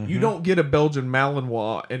for it. You don't get a Belgian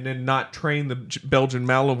Malinois and then not train the Belgian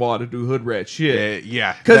Malinois to do hood rat shit.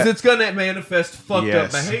 Yeah. Because That- it's going to manifest fucked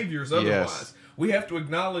Yes. up behaviors otherwise. Yes. We have to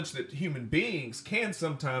acknowledge that human beings can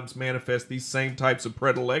sometimes manifest these same types of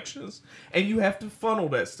predilections, and you have to funnel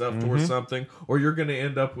that stuff towards something, or you're going to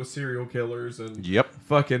end up with serial killers and Yep.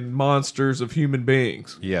 fucking monsters of human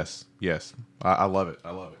beings. Yes. I love it.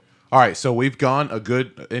 I love it. All right, so we've gone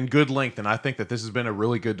in good length, and I think that this has been a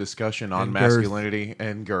really good discuson on masculinity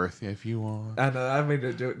and girth. If you want, I know I made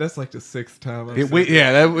a joke. That's like the 6th time. We've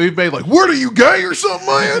made like, what are you gay or something,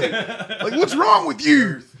 man? Like, what's wrong with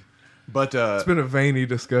you? But it's been a veiny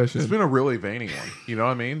discussion. It's been a really veiny one. You know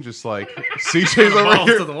what I mean? Just like CJ's over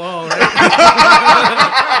here. To the wall, right?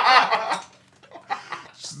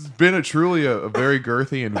 It's been a truly a very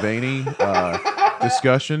girthy and veiny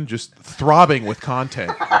discussion, just throbbing with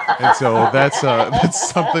content. And so that's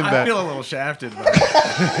something that I feel a little shafted. But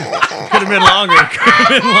could have been longer. Could have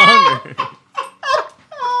been longer.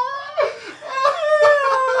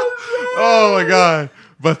 Oh my god!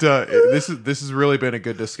 But this has really been a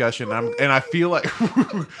good discussion. And I feel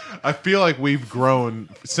like we've grown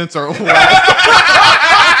since our last.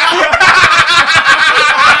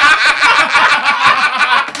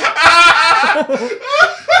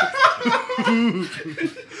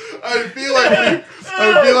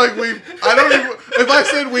 I feel like we've. I don't even. If I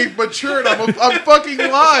said we've matured, I'm fucking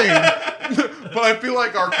lying. But I feel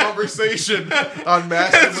like our conversation on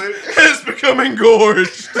masculinity It's become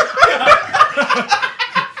engorged.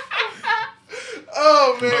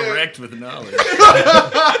 Oh man! Erect with knowledge.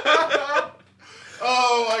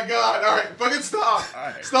 Oh my god! All right, fucking stop!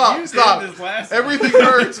 Right. Stop! You Stop! did this last Everything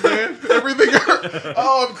hurts, man. Everything hurts.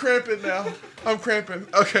 Oh, I'm cramping now. I'm cramping.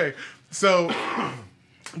 Okay, so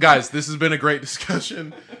guys, this has been a great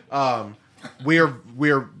discussion. We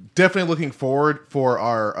are definitely looking forward for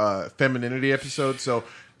our femininity episode. So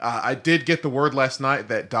I did get the word last night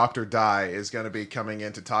that Dr. Di is going to be coming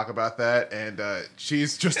in to talk about that, and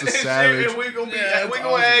she's just a savage. And we're gonna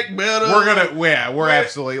act better. We're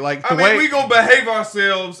absolutely like the I mean, way we gonna behave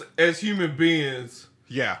ourselves as human beings.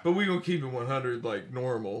 Yeah. But we gonna keep it 100 like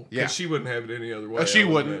normal. Yeah. She wouldn't have it any other way. She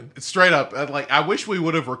wouldn't. Straight up. Like, I wish we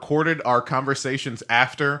would have recorded our conversations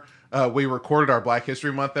after we recorded our Black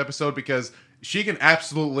History Month episode, because she can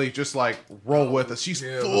absolutely just like roll with us. She's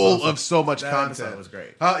full of so much content. That was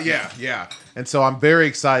great. Yeah. And so I'm very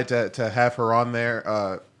excited to have her on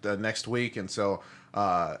there next week. And so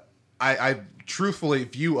I truthfully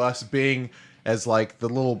view us being as like the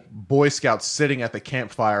little Boy Scouts sitting at the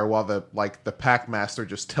campfire while the pack master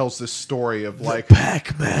just tells this story of like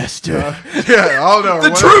Pack Master. Oh no,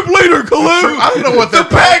 The troop leader, Kalu. I don't know what the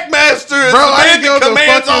Pack Master is. Bro, the I man didn't know that the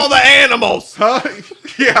commands fucking- all the animals. Huh?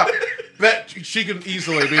 Yeah, that she can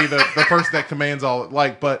easily be the person that commands all.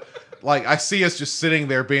 But I see us just sitting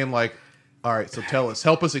there being like, all right, so tell us,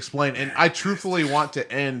 help us explain. And I truthfully want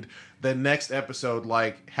to end the next episode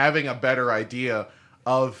like having a better idea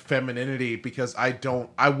of femininity, because I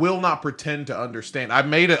will not pretend to understand. I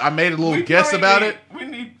made a little guess about it. We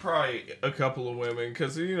need probably a couple of women,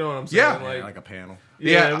 because you know what I'm saying. Yeah. Like a panel.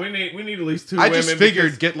 Yeah. we need at least 2 I women. just figured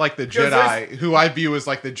because- get like the because Jedi, who I view as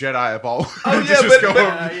like the Jedi of all. Oh yeah, Just but, go but,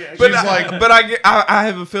 over- but, she's I, like, but I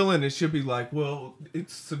have a feeling it should be like, well,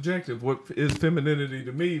 it's subjective. What is femininity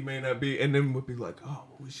to me may not be, and then we'll be like, oh,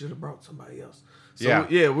 we should have brought somebody else. So,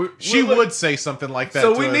 Yeah. she would say something like that.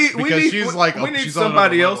 So to we us need because she's like we need she's on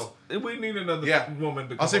somebody another else. level. We need another woman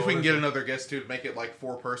to. I'll see if come we can on get and- another guest too to make it like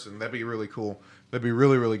 4-person. That'd be really cool. That'd be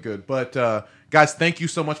really, really good. But guys, thank you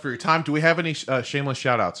so much for your time. Do we have any shameless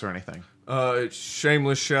shout outs or anything?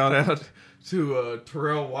 Shameless shout out to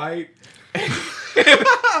Terrell White.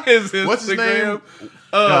 What's his name?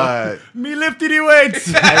 Me lifted he weights.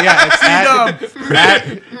 Yeah, it's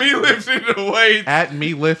at Me lifting the weight. at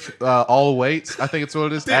me lift all weights. I think it's what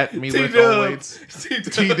it is. At me lift all weights.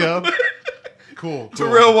 T-Dub. Cool.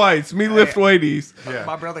 Terrell White's Me Lift Weighties. Yeah.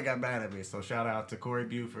 My brother got mad at me, so shout out to Corey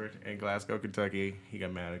Buford in Glasgow, Kentucky. He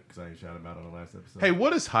got mad because I didn't shout him out on the last episode. Hey,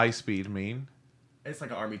 what does high speed mean? It's like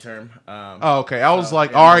an army term. Oh, okay. I was like,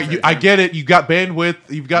 yeah, all right, military I term. get it. You got bandwidth.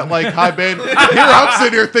 You've got like high band. Here I'm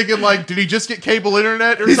sitting here thinking like, did he just get cable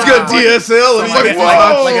internet or He's something? got DSL. And he's like, like,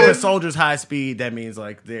 whoa. like if a soldier's high speed, that means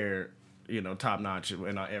like they're top notch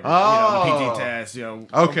and every PG test,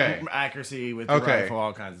 Okay. accuracy with Okay. the rifle,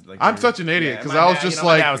 all kinds of like. I'm such an idiot, 'cause my I was dad- just my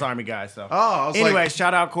like- dad was army guy, so. Oh, I was anyway, like,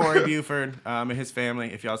 shout out Corey Buford and his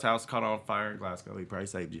family. If y'all's house caught on fire in Glasgow, he probably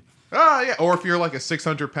saved you. yeah. Or if you're like a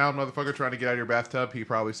 600-pound motherfucker trying to get out of your bathtub, he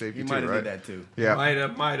probably saved you You too, might have right? did that too. Yeah.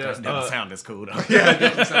 might Doesn't have. sound as cool though. Yeah, it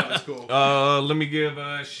doesn't sound as cool. Let me give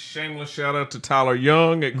a shameless shout out to Tyler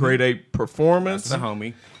Young at Grade 8 Performance. The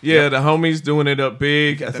homie. Yeah, the homies doing it up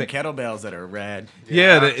big. I Them think. kettlebells that are rad.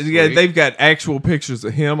 Yeah, they've got actual pictures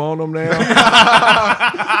of him on them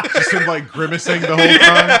now. Just him like grimacing the whole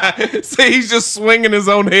time. See, he's just swinging his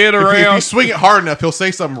own head If around. you swing it hard enough, he'll say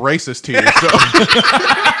something racist to you. So.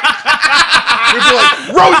 We'd be like,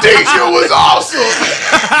 Rhodesia was awesome.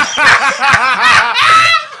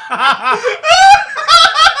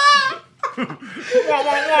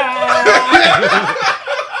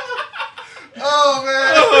 Oh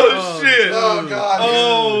man! Oh shit! Oh god!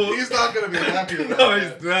 Oh. He's not gonna be happy with that. No,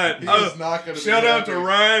 he's not. He's not gonna. Shout be out to happy.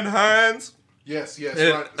 Ryan Hines. Yes, yes,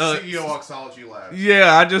 And, right. CEO Oxology Labs.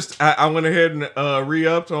 Yeah, I went ahead and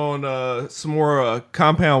re-upped on some more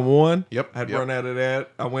Compound 1. Yep, I'd yep. run out of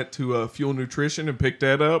that. I went to Fuel Nutrition and picked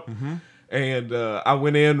that up. And I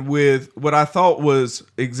went in with what I thought was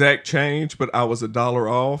exact change, but I was $1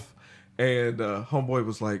 off. And homeboy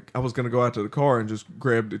was like, I was going to go out to the car and just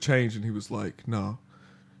grab the change. And he was like, no,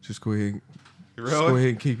 just go ahead. Just go ahead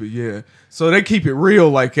and keep it, yeah. So they keep it real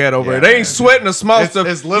like that over there. They ain't sweating the small stuff.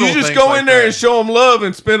 It's little you just things go like in there that. and show them love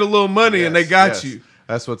and spend a little money, and they got Yes, you.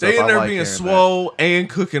 That's what's They up. in there I like being hearing swole and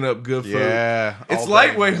cooking up good food. Yeah, It's all day.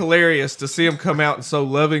 lightweight hilarious to see them come out and so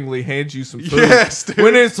lovingly hand you some food. Yes, dude.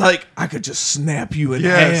 When it's like, I could just snap you in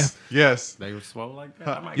that. half. Yes. They were swole like that.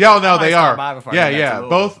 I might Yeah, go- no, I might they stop are. by before I Yeah, get back yeah. to Louisville.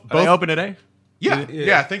 Both- Are they both- open today? Yeah, Yeah.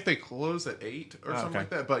 yeah. I think they close at 8 or something okay. like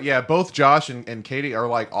that. But yeah, both Josh and Katie are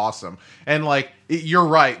like awesome. And like you're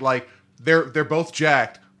right. Like they're both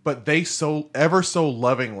jacked, but they ever so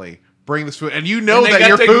lovingly bring this food, and you know And they that got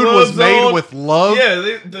your their food was gloves made on. with love.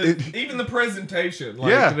 Yeah, even the presentation. Like,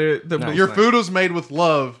 Yeah. Your Nice. food was made with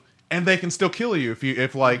love, and they can still kill you if you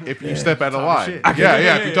step out of line. shit.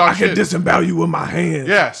 If you talk I can shit. disembowel you with my hands.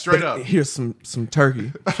 Yeah, straight But up. Here's some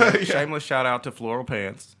turkey. Shameless shout out to Floral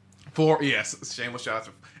Pants. Shameless shots,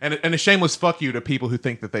 and a shameless fuck you to people who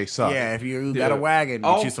think that they suck. Yeah, if you got a wagon,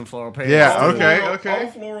 All- get you some Floral Pants. Yeah, All okay, floral, okay.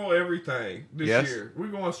 All floral everything this Yes. year. We're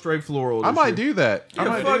going straight floral. This I might year. do that. I Yeah,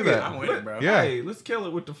 might fuck do it. that. I'm with it, bro. Yeah. Hey, let's kill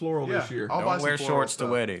it with the floral Yeah. this year. I'll buy Don't some wear floral shorts to stuff.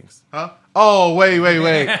 weddings. Huh? Oh, wait.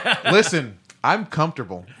 Listen, I'm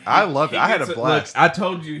comfortable. I loved it. I had a blast. Look, I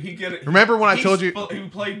told you he get it. Remember when I told you- he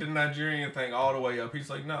played the Nigerian thing all the way up?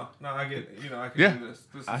 He's like, no, I get it. I can Yeah. do this.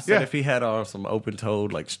 I said Yeah. if he had on some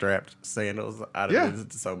open-toed, like strapped sandals, I'd have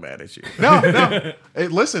been so mad at you. No. Hey,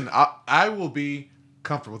 listen, I will be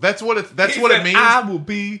comfortable. That's what it means. I will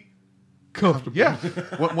be comfortable. Yeah.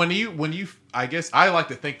 when you, I guess I like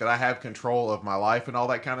to think that I have control of my life and all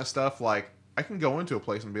that kind of stuff. Like I can go into a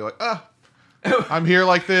place and be like, I'm here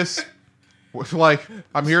like this. Like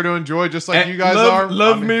I'm here to enjoy, just like you guys are.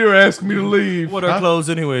 Love I mean, me or ask me to leave. What are clothes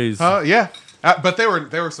anyways? Yeah. But there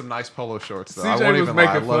were some nice polo shorts though. I CJ won't was even lie.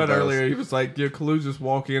 I making love fun those. earlier. He was like, Kalu just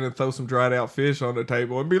walk in and throw some dried out fish on the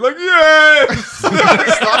table and be like, yes!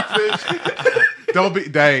 Stockfish. Don't be.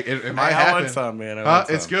 It might I happen. want some, man. I want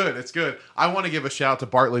It's some. good. It's good. I want to give a shout out to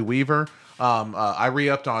Bartley Weaver. I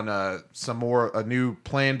re-upped on a new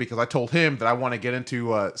plan because I told him that I want to get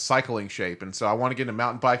into cycling shape, and so I want to get into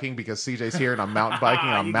mountain biking because CJ's here and I'm mountain biking.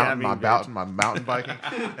 And You got me, bitch. I'm mountain biking,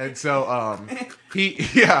 and so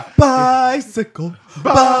Bicycle.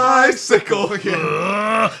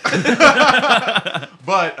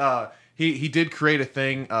 But he did create a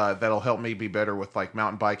thing that'll help me be better with like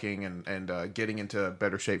mountain biking and getting into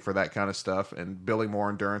better shape for that kind of stuff and building more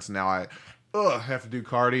endurance. Now I have to do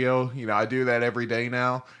cardio. I do that every day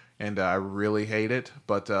now, and I really hate it.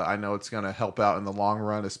 But I know it's going to help out in the long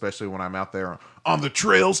run, especially when I'm out there on the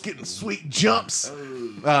trails getting sweet jumps.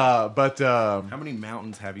 How many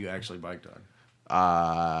mountains have you actually biked on?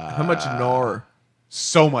 How much gnar?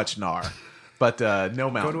 So much gnar. But no Go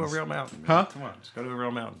mountains. to a real mountain. Man. Huh? Come on, just go to a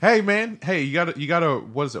real mountain. Hey man, you gotta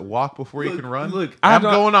what is it? Walk before you can run. look, I'm I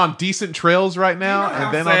don't- going on decent trails right now, How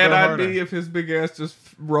and then sad I'll go I'd harder. be if his big ass just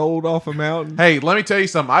rolled off a mountain. Hey, let me tell you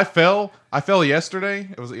something. I fell yesterday.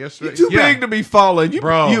 Was it yesterday? You're too Yeah. big to be falling.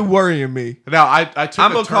 Bro. You worrying me. Now I took.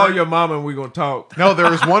 I'm a gonna call turn. your mama and we're gonna talk. No, there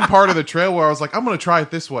was one part of the trail where I was like, I'm gonna try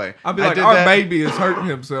it this way. I'll be I like, did our that. baby is hurting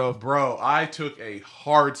himself. Bro, I took a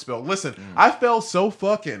hard spill. Listen, I fell so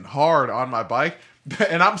fucking hard on my bike,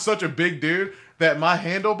 and I'm such a big dude that my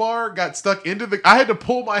handlebar got stuck into the. I had to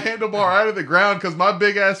pull my handlebar out of the ground because my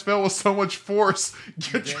big ass fell with so much force.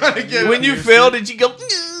 You're trying to get When it. you fell, did you go?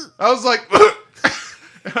 I was like.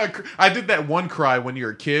 And I did that one cry when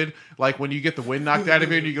you're a kid, like when you get the wind knocked out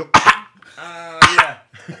of you and you go. Yeah,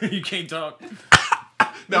 you can't talk.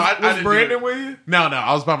 No, I Was didn't Brandon do it. with you? No,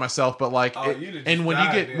 I was by myself. But like, Oh, you'd have and just when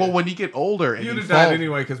died, you get then. when you get older and You'd you have fall, died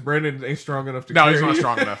anyway because Brandon ain't strong enough to no, carry he's not you.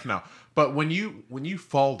 strong enough. No, but when you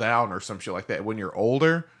fall down or some shit like that, when you're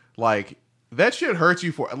older, like that shit hurts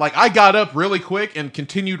you for. Like I got up really quick and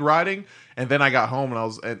continued riding, and then I got home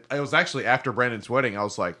and it was actually after Brandon's wedding. I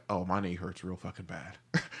was like, oh, my knee hurts real fucking bad.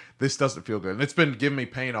 This doesn't feel good, and it's been giving me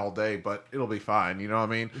pain all day, but it'll be fine. You know what I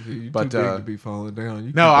mean? You're But too big to be falling down.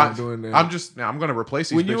 You no, keep on doing that. I'm gonna replace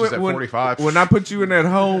these bitches at 45. When I put you in that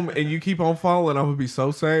home and you keep on falling, I'm gonna be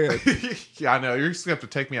so sad. Yeah, I know. You're just gonna have to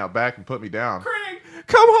take me out back and put me down. Craig,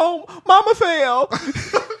 come home. Mama fell.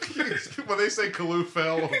 When they say Kalu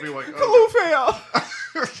fell, it'll be like, Kalu fell.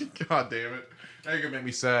 God damn it. Now you're gonna make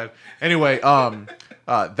me sad. Anyway,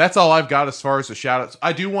 that's all I've got as far as the shout outs.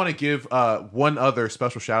 I do want to give one other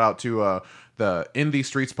special shout out to the In These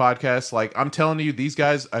Streets podcast. Like, I'm telling you, these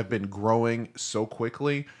guys have been growing so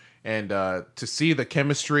quickly, and to see the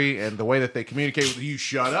chemistry and the way that they communicate with you,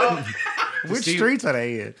 shut up. Which streets are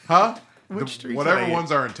they in? Huh? Which streets whatever are they in?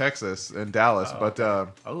 ones are in Texas and Dallas, but Oh,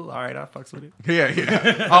 all right, I fucks with it.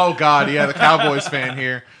 yeah. Oh God, yeah, the Cowboys fan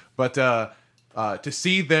here. But to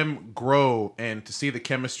see them grow and to see the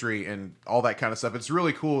chemistry and all that kind of stuff, it's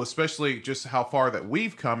really cool, especially just how far that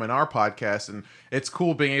we've come in our podcast. And it's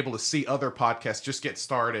cool being able to see other podcasts just get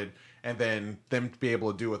started and then them to be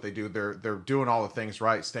able to do what they do. They're doing all the things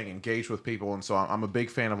right, staying engaged with people. And so I'm a big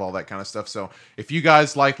fan of all that kind of stuff. So if you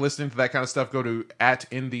guys like listening to that kind of stuff, go to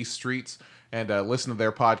 @InTheseStreets and listen to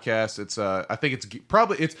their podcast. It's I think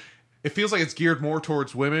it feels like it's geared more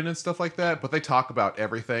towards women and stuff like that, but they talk about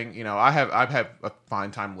everything. You know, I've had a fine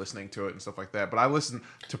time listening to it and stuff like that, but I listen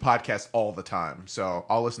to podcasts all the time, so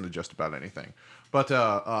I'll listen to just about anything. But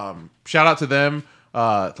shout out to them.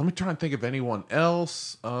 Let me try and think of anyone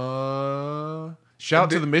else. Shout out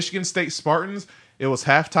to the Michigan State Spartans. It was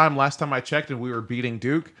halftime last time I checked, and we were beating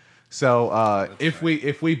Duke. So if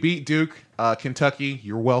we beat Duke, Kentucky,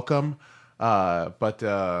 you're welcome.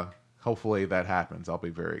 But hopefully that happens. I'll be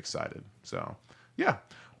very excited. So yeah.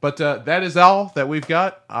 But that is all that we've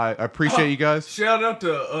got. I appreciate you guys. Shout out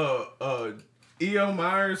to E.O.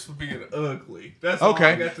 Myers for being ugly. That's all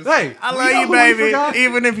I got to say. Hey, I love you, baby,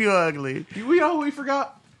 even if you're ugly. We know who we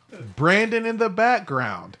forgot? Brandon in the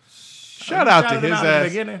background. Shout out to his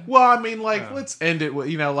ass. Well, I mean, let's end it with,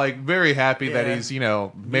 very happy that he's,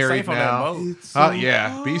 married safe on that now. boat.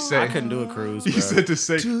 Yeah, be safe. I couldn't do a cruise, He bro. said to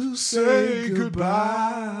say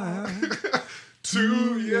goodbye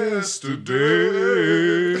to yesterday.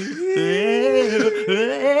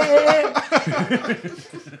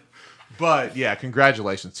 But yeah,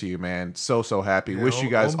 congratulations to you, man. So happy. Wish you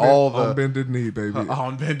guys on bended knee, baby.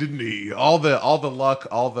 On bended knee. All the luck,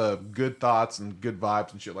 all the good thoughts and good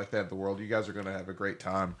vibes and shit like that in the world. You guys are gonna have a great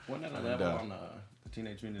time. Wasn't that a level on the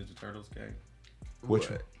Teenage Mutant Ninja Turtles game? Which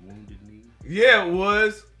one? Wounded Knee. Yeah, it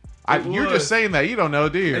was. You're just saying that. You don't know,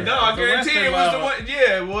 do you? No, I guarantee it was the one.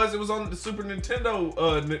 Yeah, it was. It was on the Super Nintendo.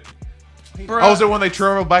 Oh, was it when they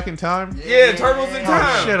traveled back in time? Yeah, Turtles in Time.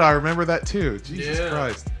 Oh shit, I remember that too. Jesus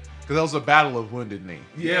Christ. Because that was a battle of Wounded Knee.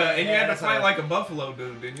 Yeah, and you had to fight like a buffalo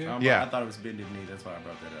dude, didn't you? Yeah. I thought it was Bended Knee. That's why I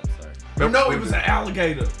brought that up. Sorry. No, it was an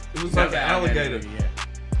alligator. It was like an alligator. Yeah.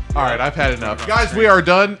 All right, I've had enough. Guys, we are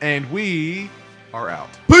done and we are out.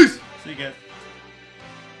 Peace. See you guys.